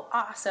so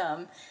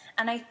awesome.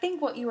 And I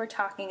think what you were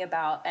talking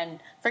about, and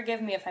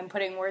forgive me if I'm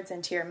putting words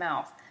into your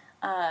mouth,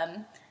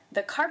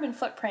 the carbon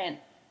footprint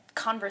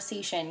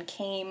conversation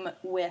came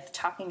with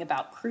talking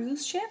about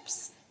cruise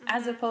ships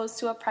as opposed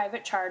to a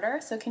private charter.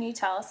 So can you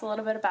tell us a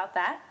little bit about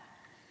that?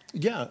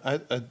 Yeah.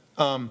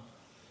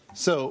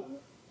 So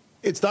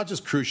it's not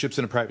just cruise ships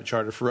and a private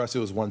charter. For us, it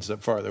was one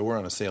step farther. We're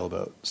on a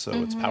sailboat, so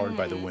it's powered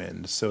by the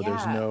wind. So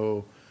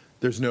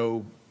there's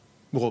no,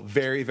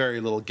 very,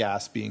 very little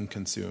gas being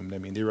consumed. I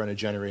mean, they run a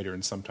generator,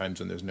 and sometimes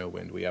when there's no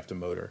wind, we have to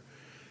motor.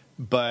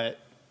 But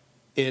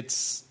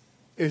there's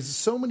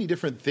so many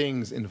different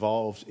things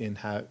involved in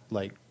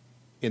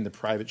in the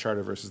private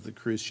charter versus the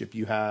cruise ship.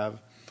 You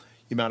have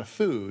the amount of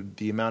food,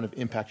 the amount of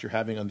impact you're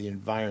having on the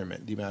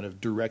environment, the amount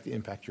of direct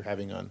impact you're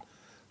having on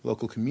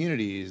local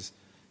communities,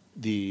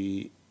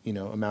 the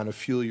amount of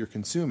fuel you're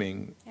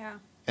consuming. Yeah.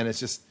 And it's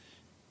just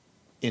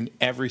in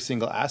every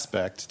single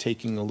aspect,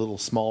 taking a little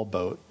small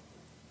boat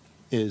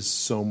is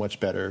so much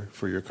better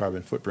for your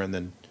carbon footprint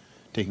than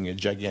taking a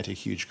gigantic,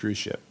 huge cruise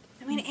ship.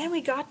 I mean, and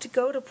we got to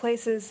go to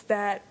places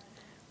that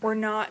were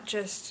not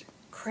just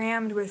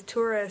crammed with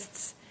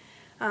tourists.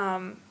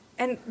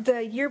 And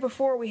the year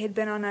before, we had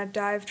been on a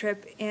dive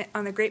trip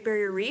on the Great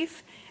Barrier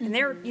Reef, and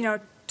they were,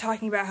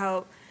 talking about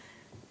how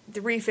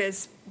the reef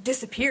is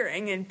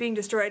disappearing and being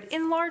destroyed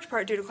in large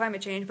part due to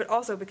climate change, but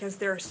also because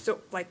there are so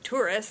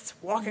tourists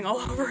walking all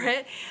over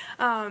it.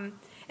 And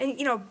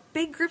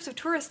big groups of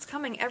tourists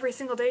coming every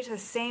single day to the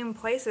same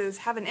places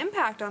have an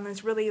impact on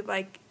these really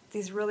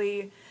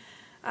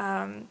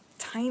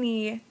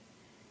tiny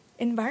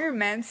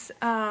environments.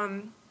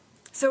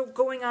 So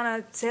going on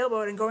a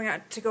sailboat and go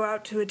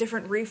out to a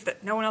different reef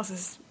that no one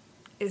else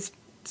is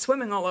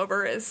swimming all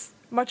over is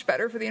much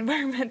better for the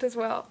environment as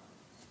well.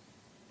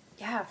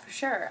 Yeah, for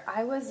sure.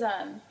 I was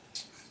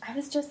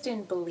just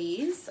in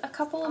Belize a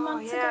couple of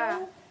months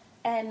ago,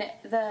 and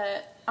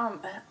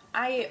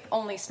I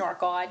only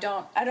snorkel. I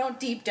don't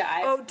deep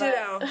dive. Oh,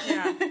 ditto.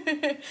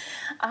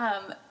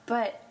 Yeah.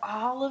 But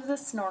all of the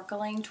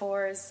snorkeling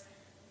tours,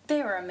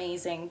 they were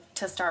amazing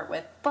to start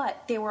with,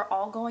 but they were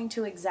all going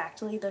to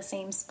exactly the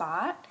same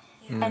spot.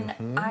 Yeah.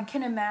 And I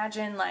can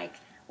imagine,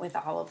 with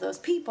all of those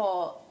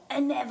people,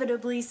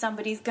 inevitably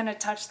somebody's going to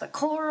touch the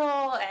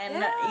coral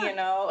and,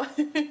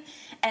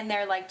 and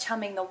they're,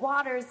 chumming the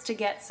waters to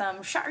get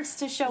some sharks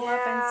to show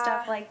up and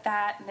stuff like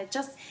that. And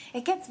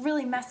it gets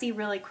really messy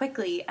really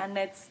quickly. And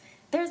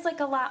there's,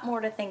 a lot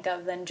more to think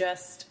of than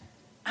just,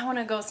 I want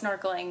to go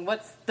snorkeling.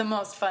 What's the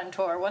most fun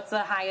tour? What's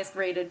the highest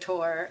rated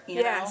tour?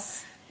 You know?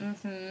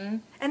 Mm-hmm.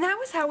 And that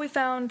was how we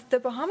found the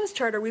Bahamas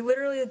charter. We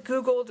literally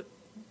Googled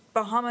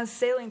Bahamas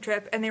sailing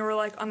trip, and they were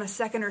on the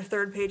second or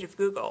third page of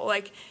Google.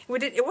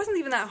 It wasn't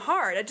even that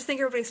hard. I just think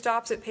everybody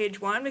stops at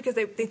page one because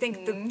they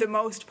think the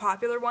most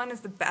popular one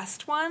is the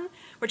best one,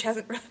 which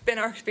hasn't really been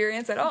our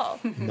experience at all.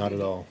 Not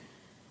at all.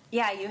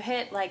 Yeah, you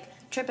hit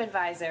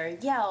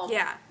TripAdvisor, Yelp,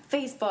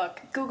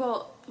 Facebook,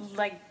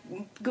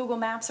 Google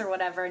Maps or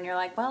whatever, and you're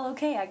like, well,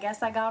 okay, I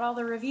guess I got all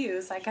the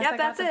reviews. I guess I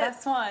got the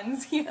best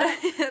ones.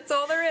 That's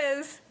all there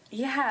is.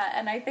 Yeah,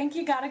 and I think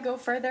you got to go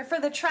further for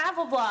the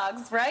travel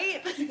blogs,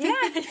 right? Yeah.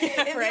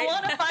 If you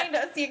want to find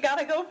us, you got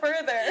to go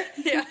further.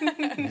 Yeah.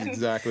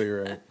 Exactly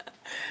right.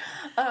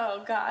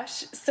 Oh,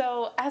 gosh.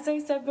 So, as I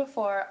said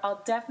before,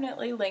 I'll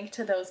definitely link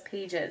to those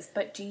pages,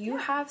 but do you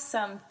have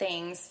some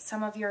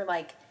of your,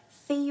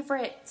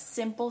 favorite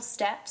simple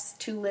steps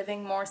to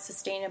living more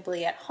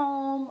sustainably at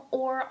home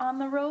or on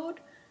the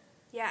road?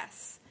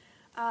 Yes.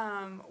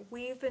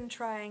 We've been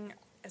trying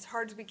as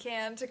hard as we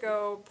can to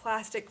go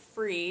plastic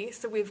free.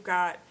 So we've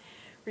got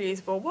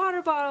reusable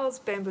water bottles,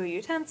 bamboo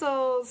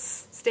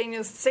utensils,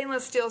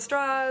 stainless steel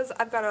straws.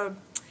 I've got a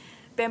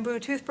bamboo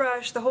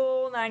toothbrush, the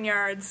whole 9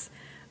 yards,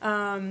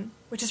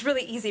 which is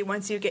really easy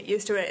once you get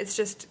used to it. It's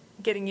just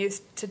getting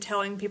used to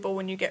telling people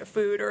when you get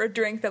food or a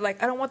drink that I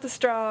don't want the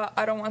straw,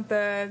 I don't want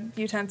the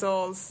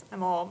utensils,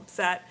 I'm all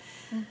set.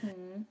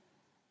 Mm-hmm.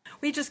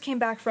 We just came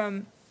back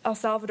from El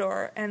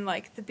Salvador, and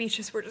the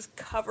beaches were just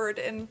covered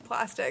in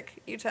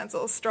plastic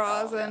utensils,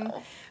 straws, and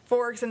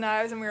forks and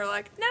knives, and we were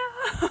like, no.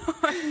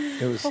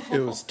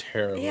 It was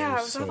terrible. Yeah,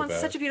 it was so on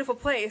bad. such a beautiful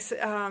place.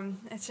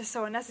 It's just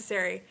so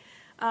unnecessary.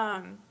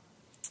 And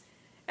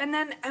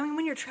then,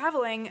 when you're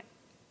traveling,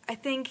 I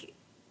think,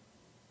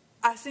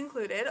 us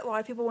included, a lot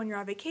of people when you're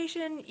on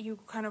vacation, you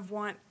kind of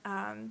want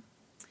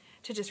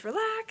to just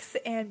relax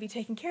and be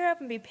taken care of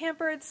and be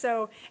pampered.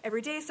 So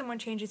every day someone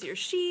changes your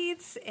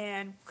sheets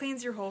and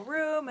cleans your whole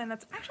room, and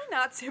that's actually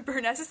not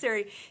super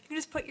necessary. You can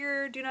just put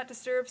your do not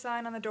disturb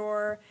sign on the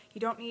door.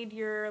 You don't need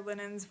your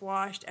linens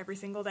washed every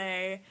single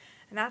day,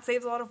 and that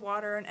saves a lot of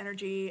water and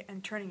energy,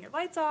 and turning your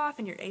lights off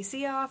and your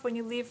AC off when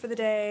you leave for the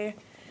day.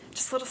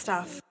 Just little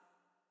stuff.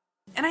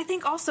 And I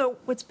think also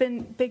what's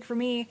been big for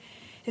me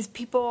is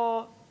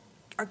people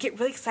get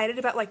really excited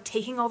about like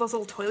taking all those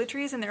little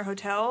toiletries in their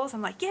hotels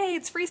and like, yay,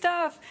 it's free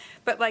stuff.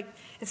 But like,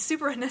 it's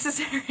super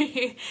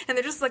unnecessary. And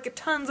they're just like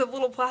tons of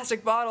little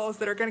plastic bottles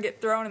that are going to get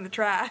thrown in the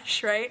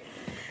trash, right?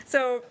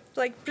 So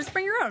like, just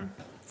bring your own.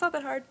 It's not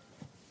that hard.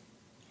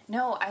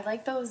 No, I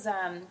like those,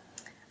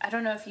 I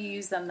don't know if you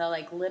use them, the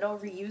like little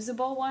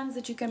reusable ones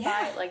that you can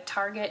buy at like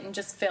Target and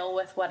just fill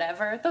with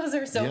whatever. Those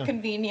are so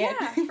convenient.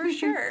 Yeah, for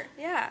sure.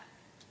 Yeah.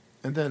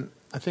 And then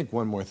I think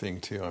one more thing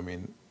too. I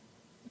mean,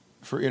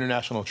 for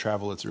international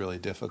travel, it's really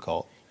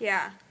difficult.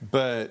 Yeah.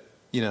 But,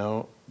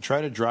 try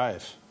to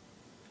drive.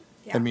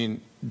 Yeah. I mean,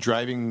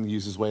 driving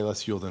uses way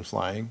less fuel than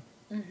flying.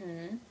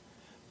 Mm-hmm.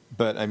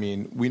 But, I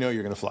mean, we know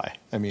you're going to fly.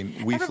 I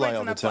mean, we fly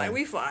all the time.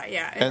 We fly,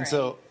 yeah. And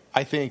so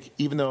I think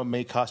even though it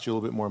may cost you a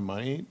little bit more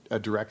money, a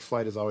direct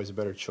flight is always a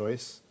better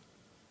choice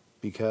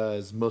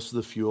because most of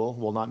the fuel,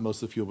 well, not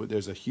most of the fuel, but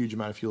there's a huge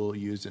amount of fuel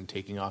used in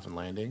taking off and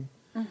landing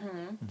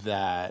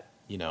that,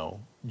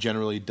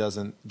 generally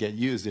doesn't get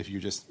used if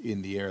you're just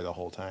in the air the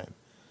whole time.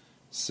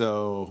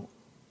 So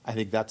I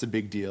think that's a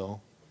big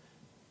deal.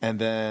 And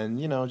then,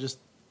 just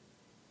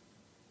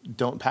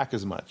don't pack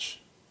as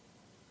much.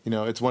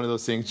 It's one of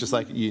those things, just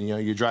like,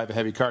 you drive a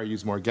heavy car, you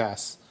use more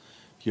gas.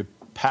 If you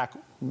pack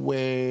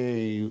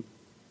way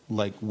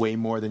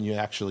more than you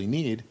actually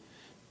need,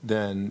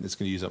 then it's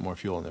going to use up more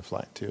fuel in the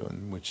flight too,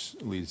 and which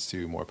leads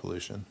to more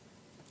pollution.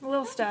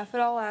 Little stuff.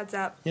 It all adds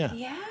up. Yeah.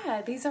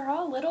 Yeah, these are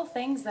all little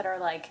things that are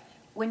like,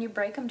 when you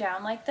break them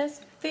down like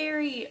this,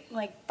 very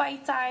like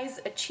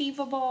bite-sized,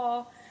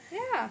 achievable.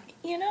 Yeah.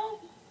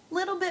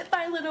 Little bit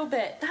by little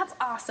bit. That's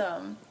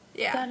awesome.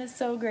 Yeah. That is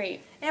so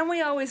great. And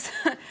we always,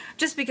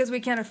 just because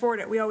we can't afford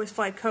it, we always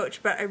fly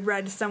coach. But I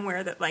read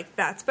somewhere that, like,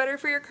 that's better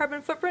for your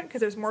carbon footprint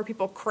because there's more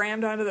people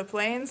crammed onto the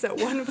plane. So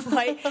one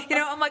flight,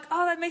 I'm like,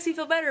 oh, that makes me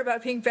feel better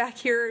about being back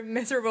here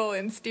miserable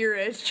in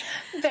steerage.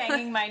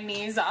 Banging my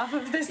knees off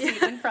of the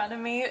seat in front of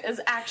me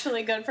is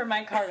actually good for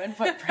my carbon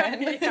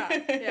footprint.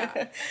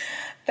 Yeah.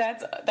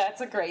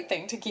 That's a great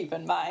thing to keep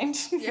in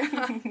mind.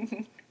 Yeah.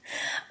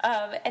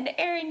 And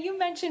Erin, you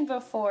mentioned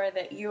before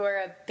that you are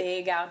a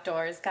big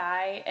outdoors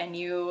guy and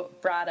you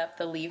brought up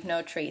the Leave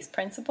No Trace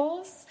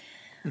principles.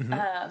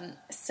 Mm-hmm.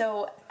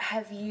 So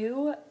have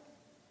you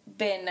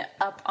been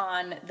up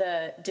on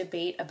the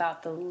debate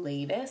about the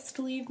latest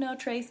Leave No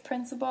Trace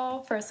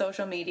principle for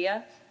social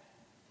media?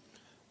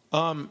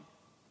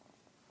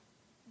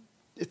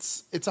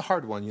 It's a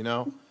hard one,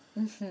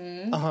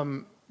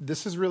 Mm-hmm.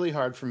 This is really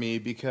hard for me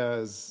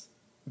because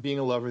being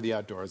a lover of the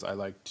outdoors, I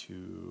like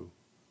to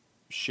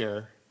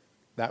share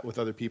that with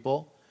other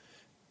people.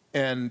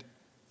 And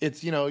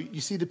it's, you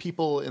see the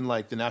people in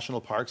like the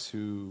national parks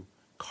who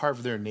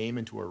carve their name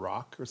into a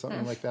rock or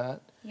something like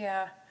that.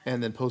 Yeah.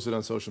 And then post it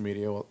on social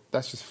media. Well,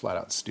 that's just flat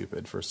out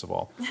stupid, first of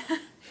all.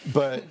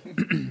 But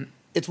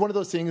it's one of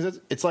those things,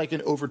 it's like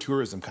an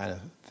over-tourism kind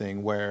of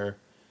thing where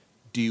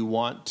do you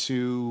want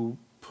to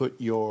put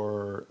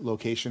your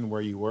location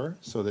where you were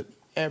so that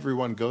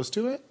everyone goes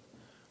to it?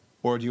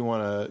 Or do you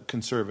want to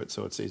conserve it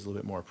so it stays a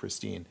little bit more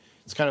pristine?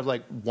 It's kind of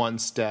like one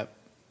step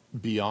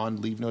beyond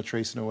Leave No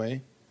Trace in a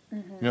way.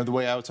 Mm-hmm. The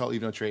way I would tell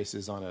Leave No Trace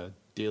is on a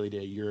daily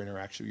day,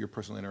 your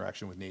personal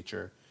interaction with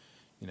nature.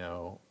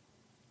 You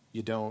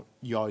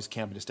always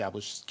camp at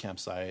established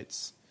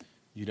campsites.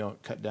 You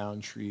don't cut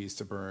down trees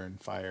to burn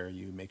fire.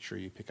 You make sure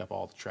you pick up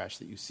all the trash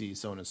that you see,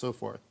 so on and so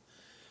forth.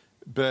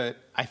 But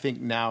I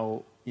think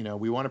now,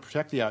 we want to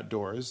protect the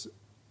outdoors,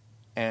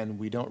 and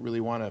we don't really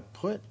want to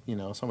put,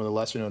 some of the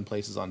lesser known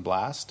places on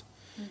blast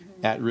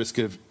at risk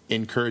of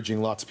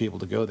encouraging lots of people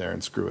to go there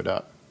and screw it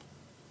up.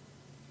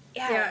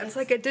 Yeah, it's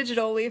like a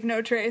digital Leave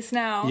No Trace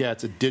now. Yeah,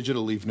 it's a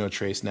digital Leave No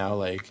Trace now.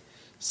 Like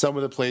some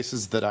of the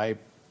places that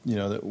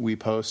that we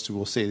post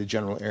will say the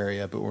general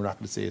area, but we're not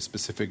going to say a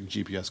specific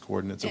GPS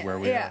coordinates of where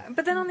we are. Yeah,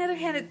 but then on the other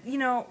hand,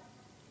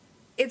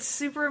 it's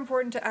super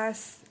important to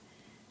us,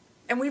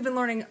 and we've been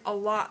learning a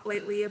lot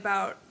lately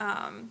about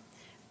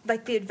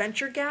like the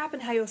adventure gap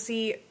and how you'll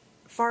see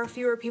far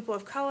fewer people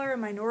of color and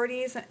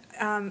minorities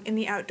in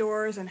the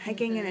outdoors and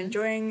hiking and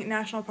enjoying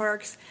national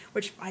parks,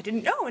 which I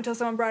didn't know until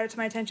someone brought it to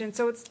my attention.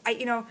 So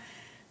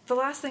the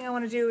last thing I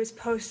want to do is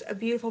post a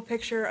beautiful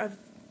picture of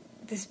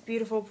this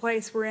beautiful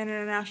place we're in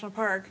a national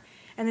park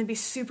and then be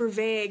super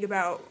vague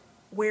about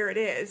where it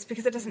is,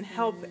 because it doesn't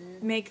help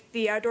make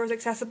the outdoors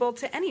accessible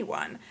to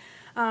anyone.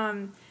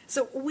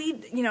 So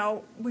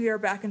we are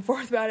back and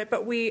forth about it,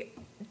 but we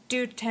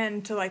do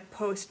tend to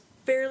post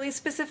fairly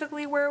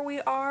specifically where we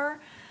are.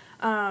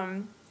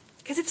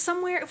 Because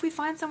if we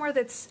find somewhere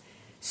that's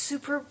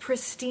super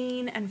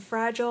pristine and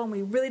fragile and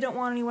we really don't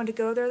want anyone to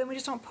go there, then we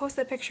just don't post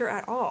that picture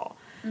at all.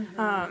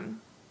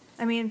 And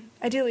I mean,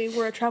 ideally,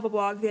 we're a travel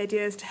blog. The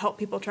idea is to help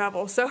people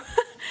travel. So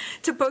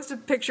to post a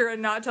picture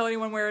and not tell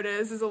anyone where it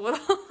is a little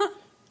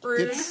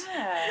rude.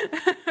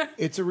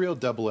 It's a real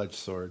double-edged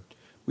sword.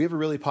 We have a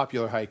really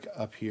popular hike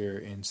up here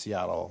in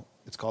Seattle.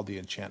 It's called the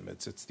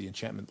Enchantments. It's the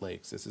Enchantment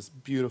Lakes. It's this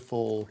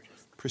beautiful,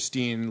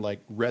 pristine, like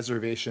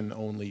reservation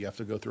only. You have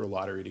to go through a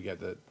lottery to get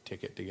the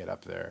ticket to get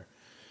up there.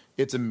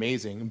 It's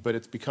amazing, but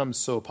it's become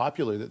so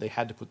popular that they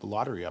had to put the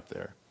lottery up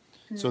there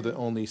so that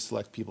only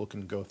select people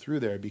can go through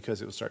there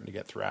because it was starting to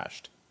get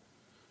thrashed.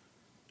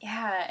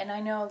 Yeah, and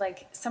I know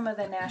like some of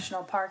the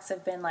national parks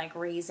have been like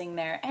raising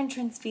their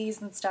entrance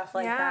fees and stuff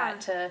like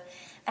that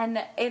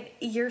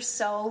you're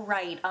so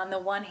right. On the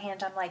one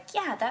hand, I'm like,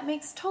 yeah, that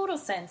makes total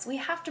sense. We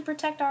have to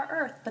protect our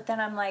earth. But then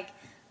I'm like,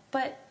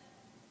 but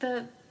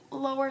the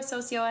lower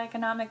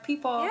socioeconomic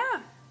people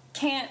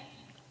can't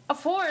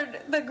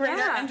afford the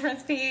greater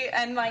entrance fee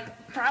and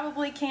like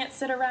probably can't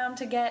sit around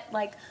to get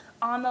like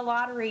on the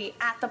lottery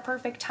at the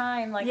perfect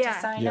time to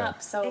sign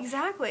up. So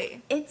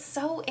exactly, it's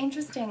so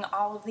interesting,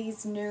 all of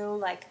these new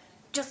like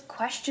just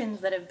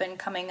questions that have been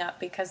coming up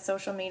because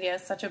social media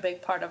is such a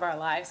big part of our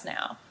lives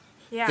now.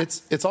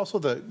 It's also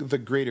the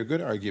greater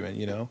good argument,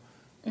 you know.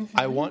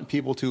 I want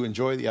people to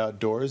enjoy the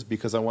outdoors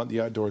because I want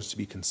the outdoors to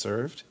be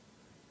conserved,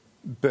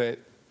 but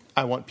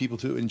I want people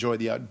to enjoy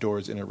the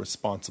outdoors in a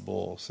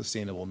responsible,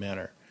 sustainable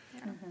manner.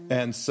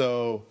 And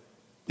so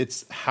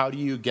it's how do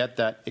you get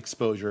that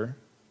exposure?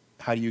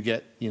 How do you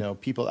get,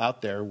 people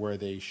out there where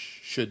they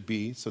should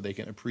be so they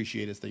can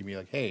appreciate it, so they can be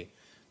like, hey,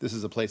 this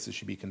is a place that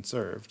should be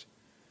conserved,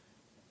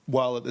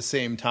 while at the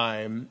same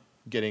time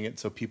getting it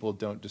so people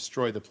don't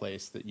destroy the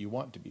place that you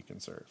want to be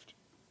conserved.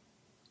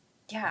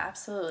 Yeah,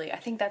 absolutely. I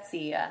think that's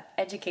the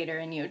educator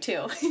in you,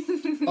 too.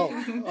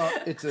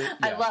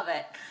 I love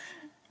it.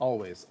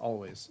 Always.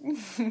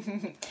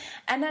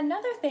 And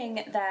another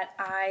thing that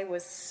I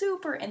was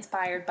super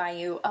inspired by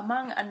you,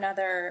 among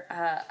another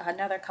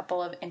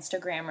couple of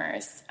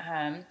Instagrammers,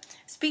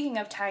 speaking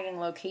of tagging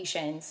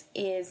locations,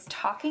 is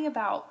talking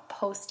about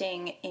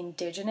posting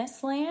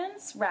indigenous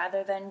lands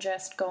rather than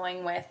just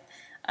going with,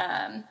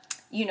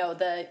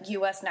 the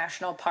U.S.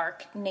 National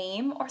Park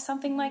name or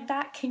something like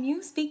that. Can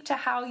you speak to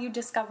how you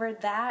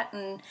discovered that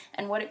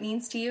and what it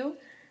means to you?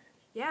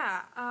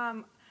 Yeah.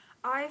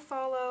 I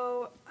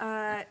follow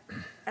a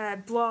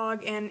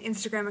blog and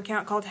Instagram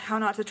account called How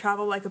Not to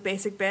Travel Like a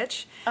Basic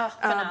Bitch. Oh,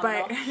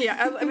 phenomenal.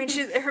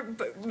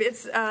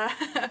 It's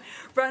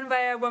run by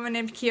a woman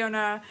named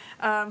Kiona,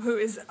 who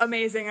is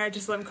amazing. I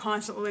just am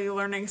constantly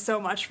learning so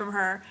much from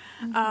her.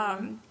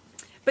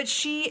 But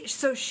she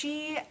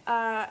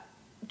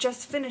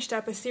just finished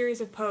up a series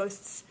of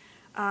posts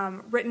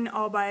written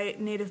all by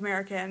Native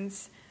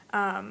Americans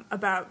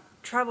about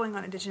traveling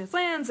on indigenous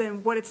lands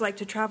and what it's like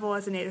to travel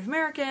as a Native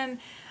American.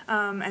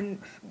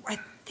 And I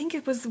think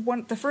it was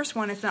the first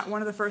one, if not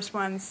one of the first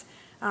ones,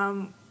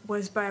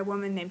 was by a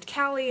woman named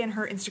Callie, and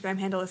her Instagram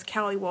handle is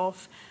Callie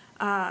Wolf.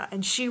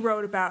 And she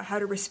wrote about how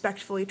to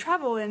respectfully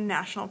travel in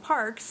national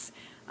parks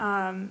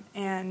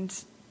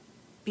and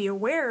be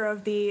aware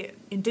of the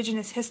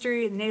indigenous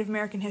history and Native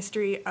American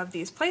history of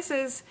these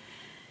places,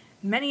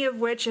 many of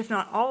which, if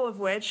not all of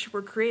which,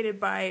 were created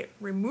by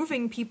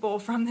removing people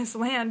from this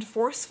land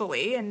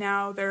forcefully, and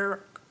now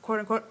they're,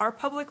 quote-unquote, our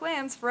public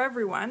lands for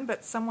everyone,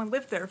 but someone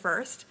lived there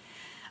first.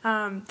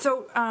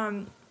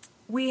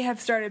 We have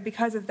started,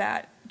 because of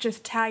that,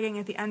 just tagging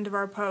at the end of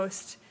our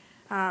post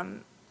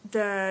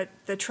the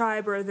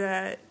tribe or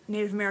the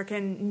Native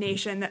American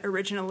nation that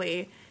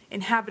originally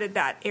inhabited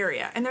that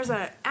area. And there's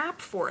an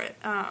app for it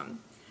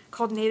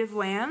called Native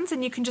Lands,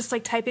 and you can just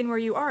type in where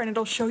you are, and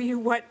it'll show you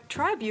what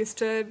tribe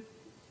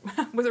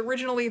was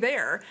originally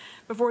there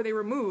before they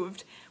were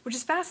moved, which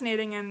is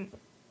fascinating. And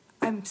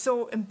I'm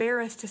so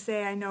embarrassed to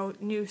say I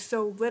knew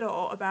so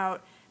little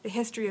about the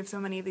history of so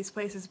many of these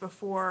places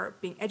before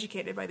being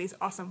educated by these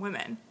awesome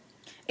women.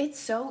 It's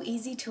so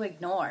easy to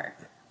ignore,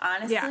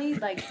 honestly.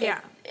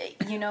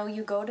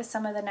 You go to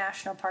some of the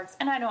national parks,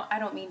 and I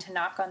don't mean to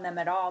knock on them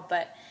at all,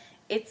 but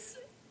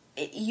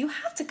you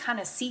have to kind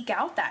of seek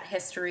out that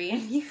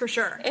history. For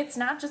sure. It's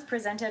not just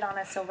presented on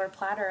a silver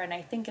platter, and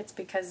I think it's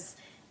because,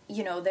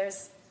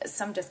 there's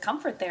some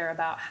discomfort there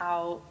about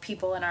how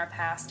people in our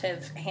past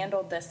have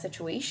handled this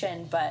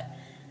situation, but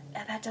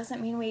that doesn't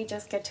mean we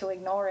just get to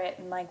ignore it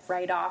and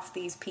write off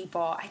these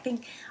people. I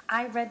think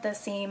I read the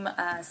same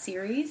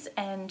series,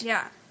 and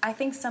I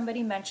think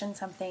somebody mentioned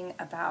something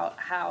about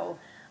how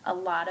a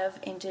lot of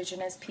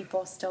indigenous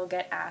people still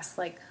get asked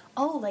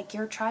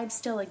your tribe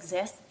still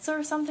exists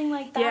or something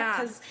like that,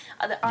 because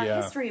our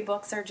history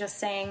books are just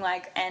saying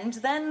and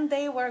then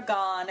they were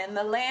gone and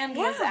the land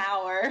was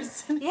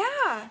ours.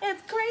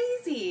 It's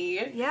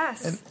crazy.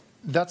 Yes. And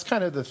that's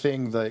kind of the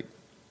thing that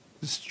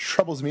this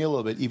troubles me a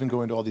little bit, even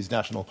going to all these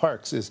national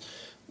parks, is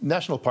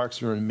national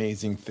parks are an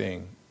amazing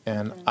thing,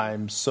 and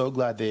I'm so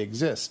glad they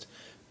exist.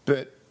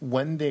 But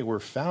when they were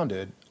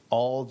founded,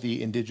 all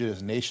the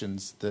indigenous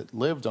nations that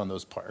lived on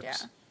those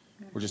parks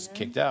were just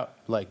kicked out.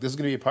 This is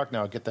going to be a park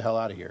now, get the hell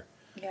out of here.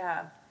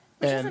 Yeah.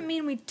 Which doesn't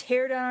mean we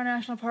tear down our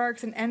national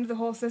parks and end the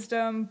whole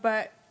system,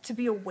 but to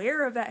be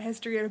aware of that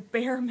history at a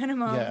bare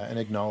minimum. Yeah, and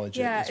acknowledge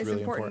it is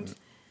really important.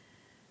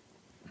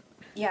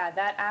 Yeah,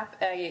 that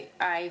app,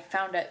 I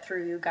found it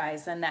through you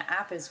guys, and that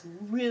app is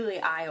really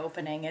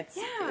eye-opening. It's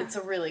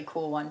a really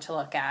cool one to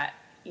look at.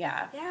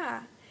 Yeah.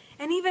 Yeah.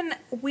 And even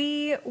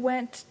we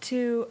went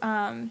to,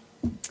 oh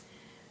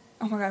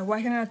my God,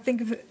 why can't I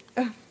think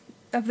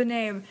of the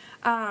name?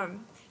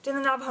 In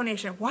the Navajo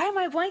Nation. Why am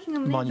I blanking on the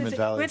name? Monument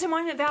Valley. We went to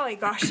Monument Valley,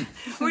 gosh.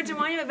 We went to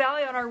Monument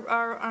Valley on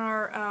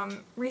our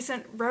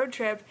recent road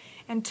trip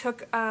and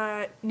took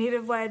a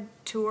native-led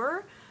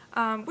tour,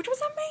 which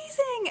was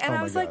amazing. And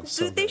I was like,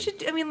 they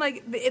should, I mean,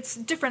 like, it's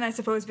different, I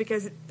suppose,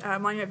 because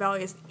Monument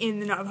Valley is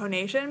in the Navajo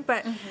Nation,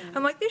 but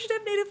I'm like, they should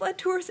have native-led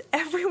tours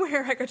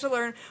everywhere. We got to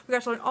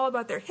learn all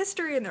about their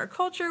history and their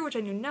culture, which I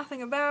knew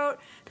nothing about.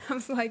 I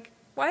was like,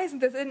 why isn't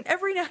this in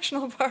every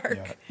national park?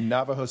 Yeah.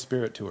 Navajo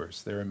Spirit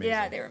Tours. They're amazing.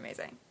 Yeah, they were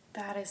amazing.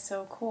 That is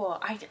so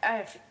cool.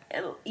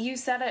 You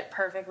said it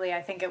perfectly.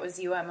 I think it was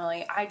you,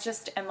 Emily. I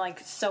just am like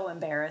so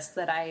embarrassed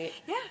that I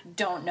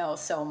don't know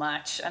so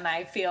much, and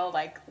I feel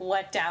like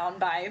let down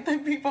by the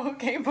people who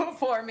came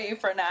before me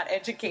for not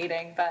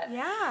educating. But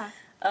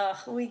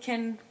we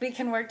can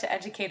work to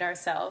educate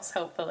ourselves,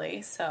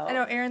 hopefully. So I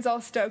know Aaron's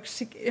all stoked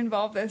to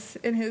involve this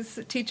in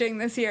his teaching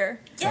this year.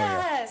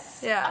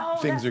 Yes. Yeah.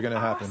 Things are going to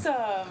happen.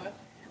 Awesome.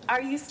 Are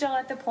you still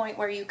at the point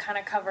where you kind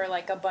of cover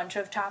like a bunch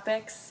of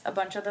topics, a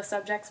bunch of the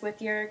subjects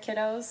with your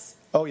kiddos?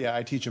 Oh yeah,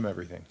 I teach them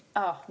everything.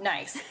 Oh,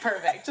 nice,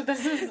 perfect.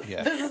 This is a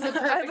perfect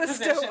I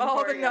bestow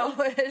all the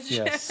knowledge.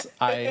 Yes,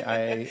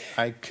 I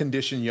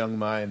condition young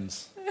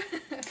minds.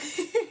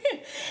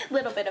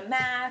 Little bit of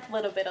math,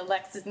 little bit of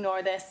let's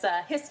ignore this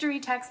history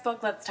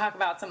textbook. Let's talk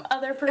about some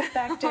other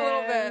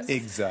perspectives.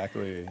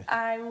 Exactly.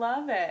 I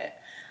love it.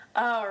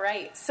 All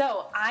right,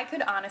 so I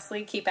could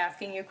honestly keep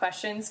asking you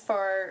questions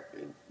for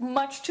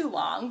much too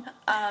long,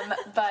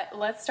 but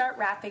let's start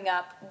wrapping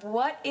up.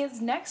 What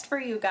is next for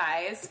you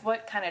guys?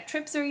 What kind of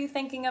trips are you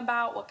thinking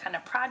about? What kind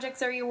of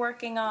projects are you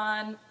working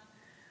on?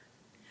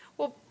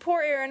 Well,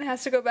 poor Aaron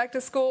has to go back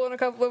to school in a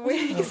couple of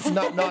weeks.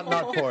 Not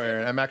poor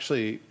Aaron. I'm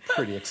actually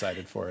pretty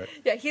excited for it.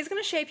 Yeah, he's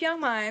going to shape young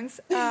minds.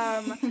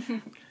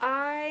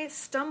 I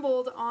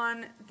stumbled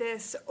on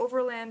this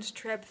overland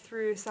trip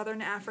through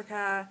southern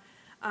Africa,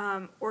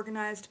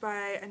 organized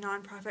by a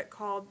nonprofit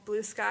called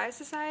Blue Sky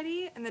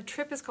Society, and the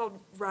trip is called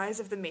Rise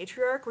of the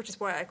Matriarch, which is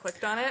why I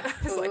clicked on it. I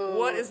was like,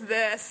 what is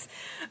this?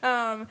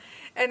 And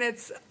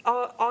it's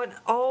an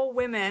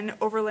all-women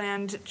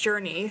overland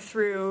journey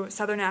through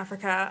southern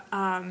Africa,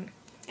 and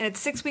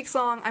it's 6 weeks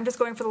long. I'm just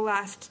going for the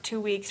last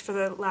 2 weeks for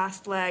the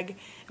last leg,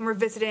 and we're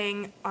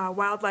visiting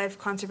wildlife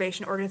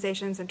conservation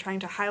organizations and trying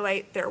to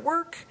highlight their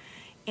work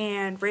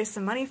and raise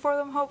some money for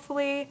them,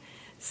 hopefully.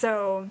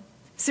 So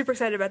super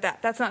excited about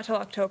that. That's not till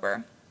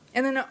October.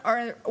 And then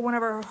one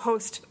of our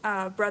host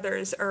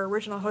brothers, our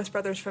original host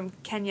brothers from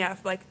Kenya,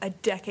 like a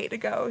decade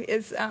ago,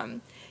 is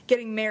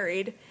getting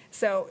married.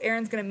 So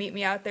Aaron's going to meet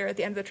me out there at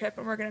the end of the trip,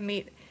 and we're going to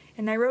meet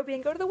in Nairobi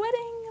and go to the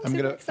wedding. I'm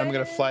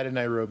gonna fly to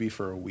Nairobi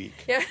for a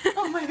week. Yeah.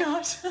 Oh my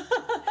gosh.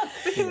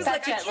 He was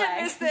like, I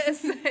can't miss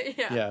this.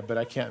 Yeah, but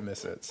I can't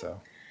miss it.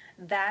 So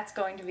that's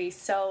going to be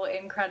so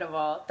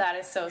incredible. That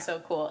is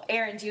so cool.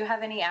 Aaron, do you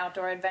have any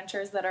outdoor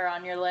adventures that are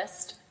on your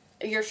list?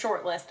 Your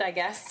short list, I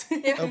guess.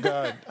 Oh,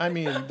 God. I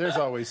mean, there's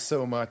always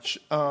so much.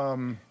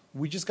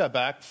 We just got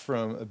back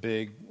from a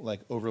big,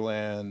 like,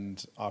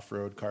 overland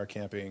off-road car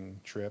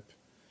camping trip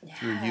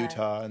through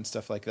Utah and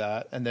stuff like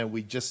that. And then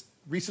we just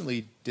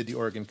recently did the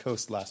Oregon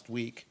coast last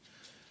week.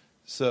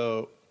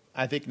 So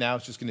I think now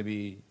it's just going to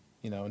be,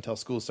 until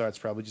school starts,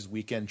 probably just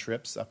weekend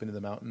trips up into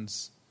the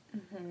mountains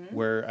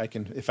where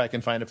if I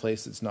can find a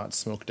place that's not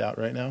smoked out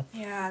right now.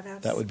 Yeah,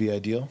 that would be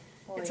ideal.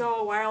 It's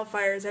all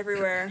wildfires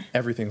everywhere.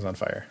 Everything's on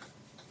fire.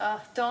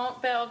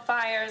 Don't build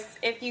fires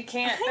if you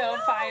can't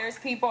build fires,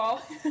 people.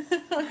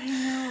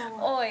 I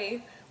know.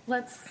 Oi,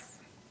 let's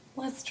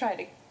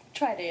try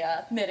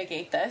to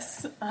mitigate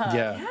this.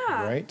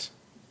 Right?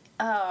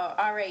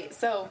 All right.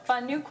 So,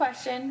 fun new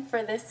question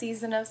for this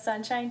season of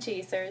Sunshine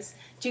Chasers.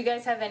 Do you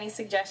guys have any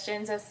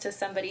suggestions as to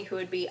somebody who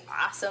would be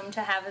awesome to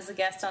have as a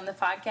guest on the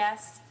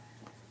podcast?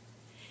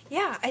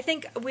 Yeah, I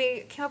think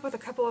we came up with a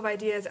couple of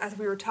ideas as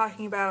we were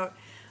talking about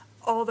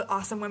all the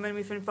awesome women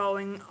we've been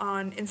following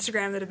on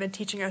Instagram that have been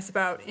teaching us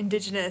about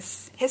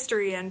Indigenous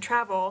history and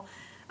travel.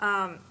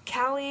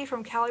 Callie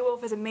from Callie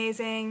Wolf is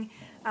amazing.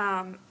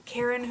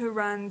 Karen, who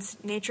runs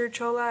Nature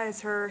Chola,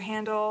 is her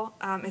handle,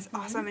 is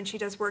awesome, and she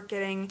does work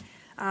getting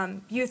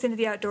youth into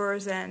the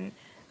outdoors and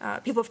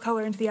people of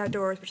color into the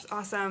outdoors, which is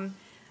awesome.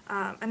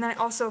 And then I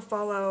also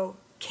follow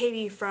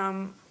Katie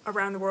from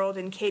Around the World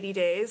in Katie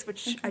Days,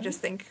 which I just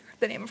think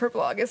the name of her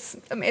blog is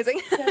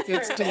amazing.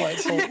 It's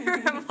delightful.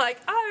 I'm like,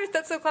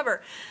 that's so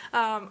clever.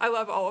 I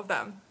love all of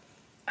them.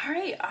 All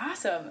right,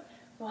 awesome.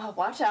 Well,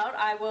 watch out.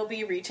 I will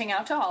be reaching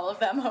out to all of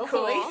them,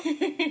 hopefully.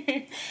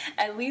 Cool.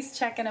 At least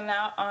checking them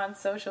out on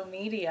social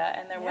media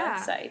and their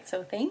website.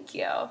 So thank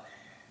you.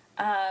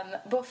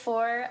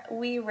 Before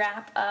we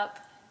wrap up,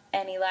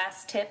 any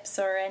last tips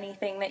or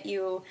anything that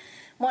you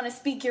want to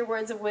speak your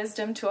words of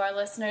wisdom to our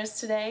listeners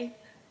today?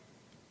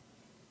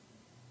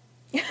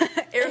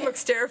 Aaron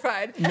looks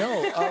terrified.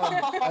 No,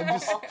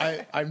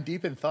 I'm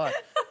deep in thought.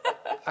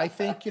 I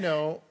think,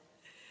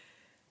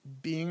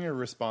 being a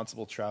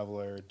responsible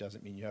traveler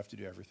doesn't mean you have to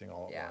do everything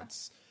all at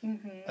once.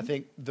 Mm-hmm. I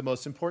think the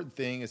most important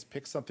thing is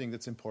pick something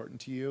that's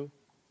important to you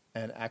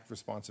and act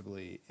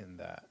responsibly in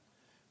that.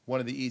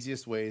 One of the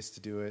easiest ways to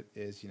do it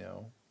is,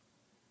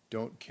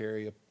 don't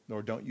carry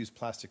or don't use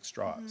plastic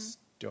straws.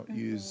 Don't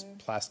use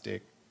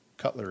plastic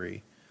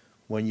cutlery.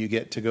 When you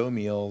get to-go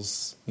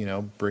meals,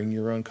 bring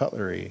your own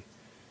cutlery.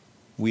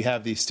 We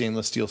have these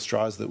stainless steel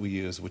straws that we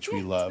use, which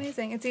we love. It's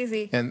amazing. It's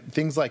easy. And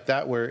things like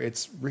that where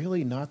it's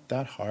really not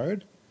that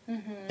hard.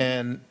 Mm-hmm.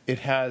 And it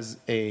has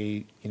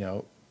a,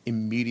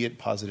 immediate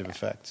positive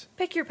effect.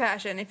 Pick your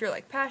passion. If you're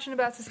passionate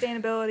about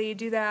sustainability,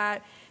 do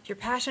that. If you're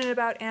passionate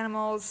about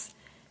animals,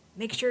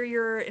 make sure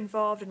you're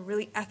involved in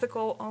really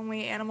ethical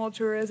only animal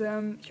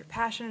tourism. If you're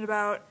passionate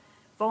about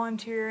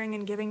volunteering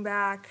and giving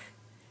back,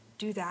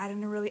 do that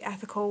in a really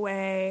ethical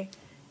way.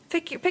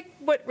 Pick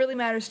what really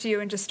matters to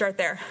you and just start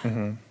there.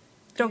 Mm-hmm.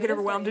 Don't get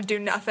overwhelmed and do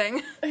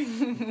nothing.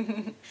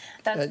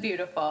 That's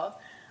beautiful.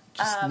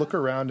 Just look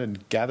around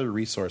and gather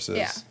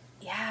resources.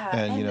 Yeah.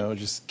 And,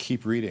 just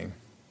keep reading.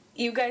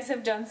 You guys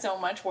have done so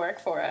much work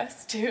for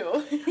us,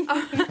 too.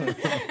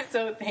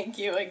 So thank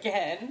you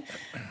again.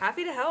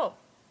 Happy to help.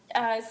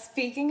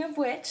 Speaking of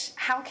which,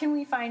 how can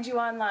we find you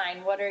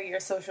online? What are your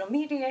social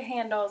media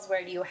handles?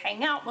 Where do you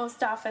hang out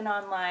most often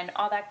online?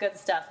 All that good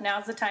stuff.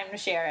 Now's the time to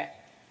share it.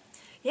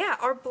 Yeah,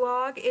 our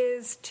blog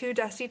is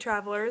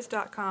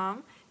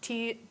twodustytravelers.com,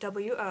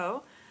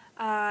 TWO.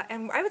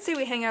 And I would say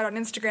we hang out on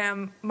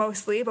Instagram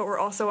mostly, but we're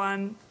also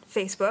on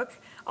Facebook.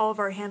 All of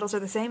our handles are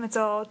the same. It's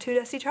all Two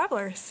Dusty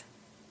Travelers.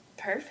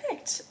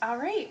 Perfect. All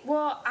right.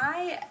 Well,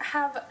 I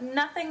have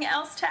nothing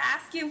else to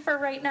ask you for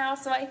right now,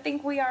 so I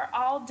think we are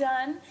all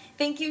done.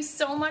 Thank you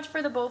so much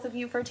for the both of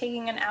you for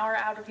taking an hour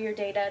out of your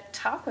day to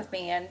talk with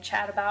me and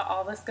chat about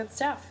all this good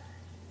stuff.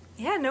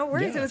 Yeah, no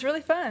worries. It was really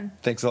fun.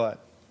 Thanks a lot.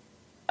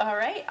 All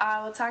right.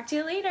 I will talk to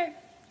you later.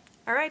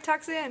 All right.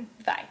 Talk soon.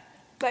 Bye.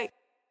 Bye.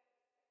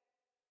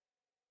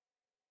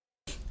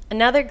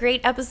 Another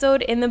great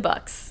episode in the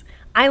books.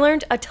 I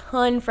learned a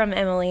ton from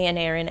Emily and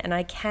Aaron, and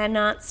I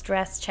cannot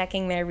stress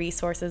checking their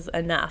resources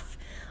enough.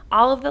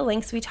 All of the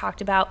links we talked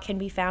about can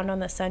be found on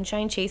the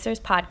Sunshine Chasers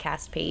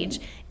podcast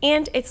page,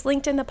 and it's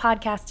linked in the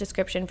podcast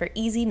description for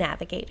easy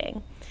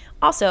navigating.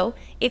 Also,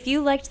 if you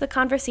liked the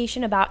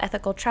conversation about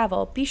ethical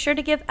travel, be sure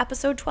to give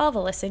episode 12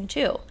 a listen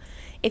too.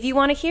 If you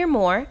want to hear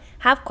more,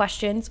 have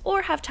questions,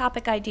 or have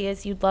topic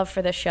ideas you'd love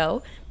for the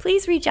show,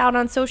 please reach out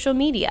on social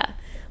media.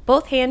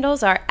 Both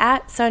handles are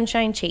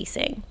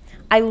 @SunshineChasing.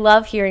 I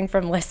love hearing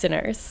from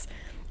listeners.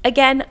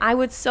 Again, I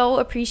would so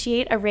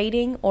appreciate a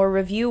rating or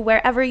review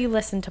wherever you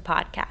listen to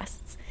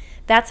podcasts.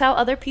 That's how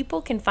other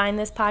people can find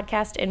this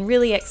podcast and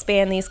really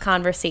expand these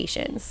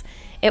conversations.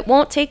 It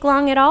won't take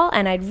long at all,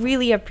 and I'd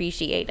really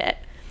appreciate it.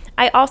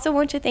 I also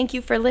want to thank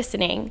you for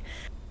listening.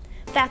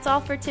 That's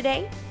all for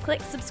today.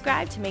 Click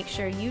subscribe to make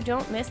sure you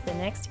don't miss the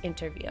next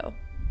interview.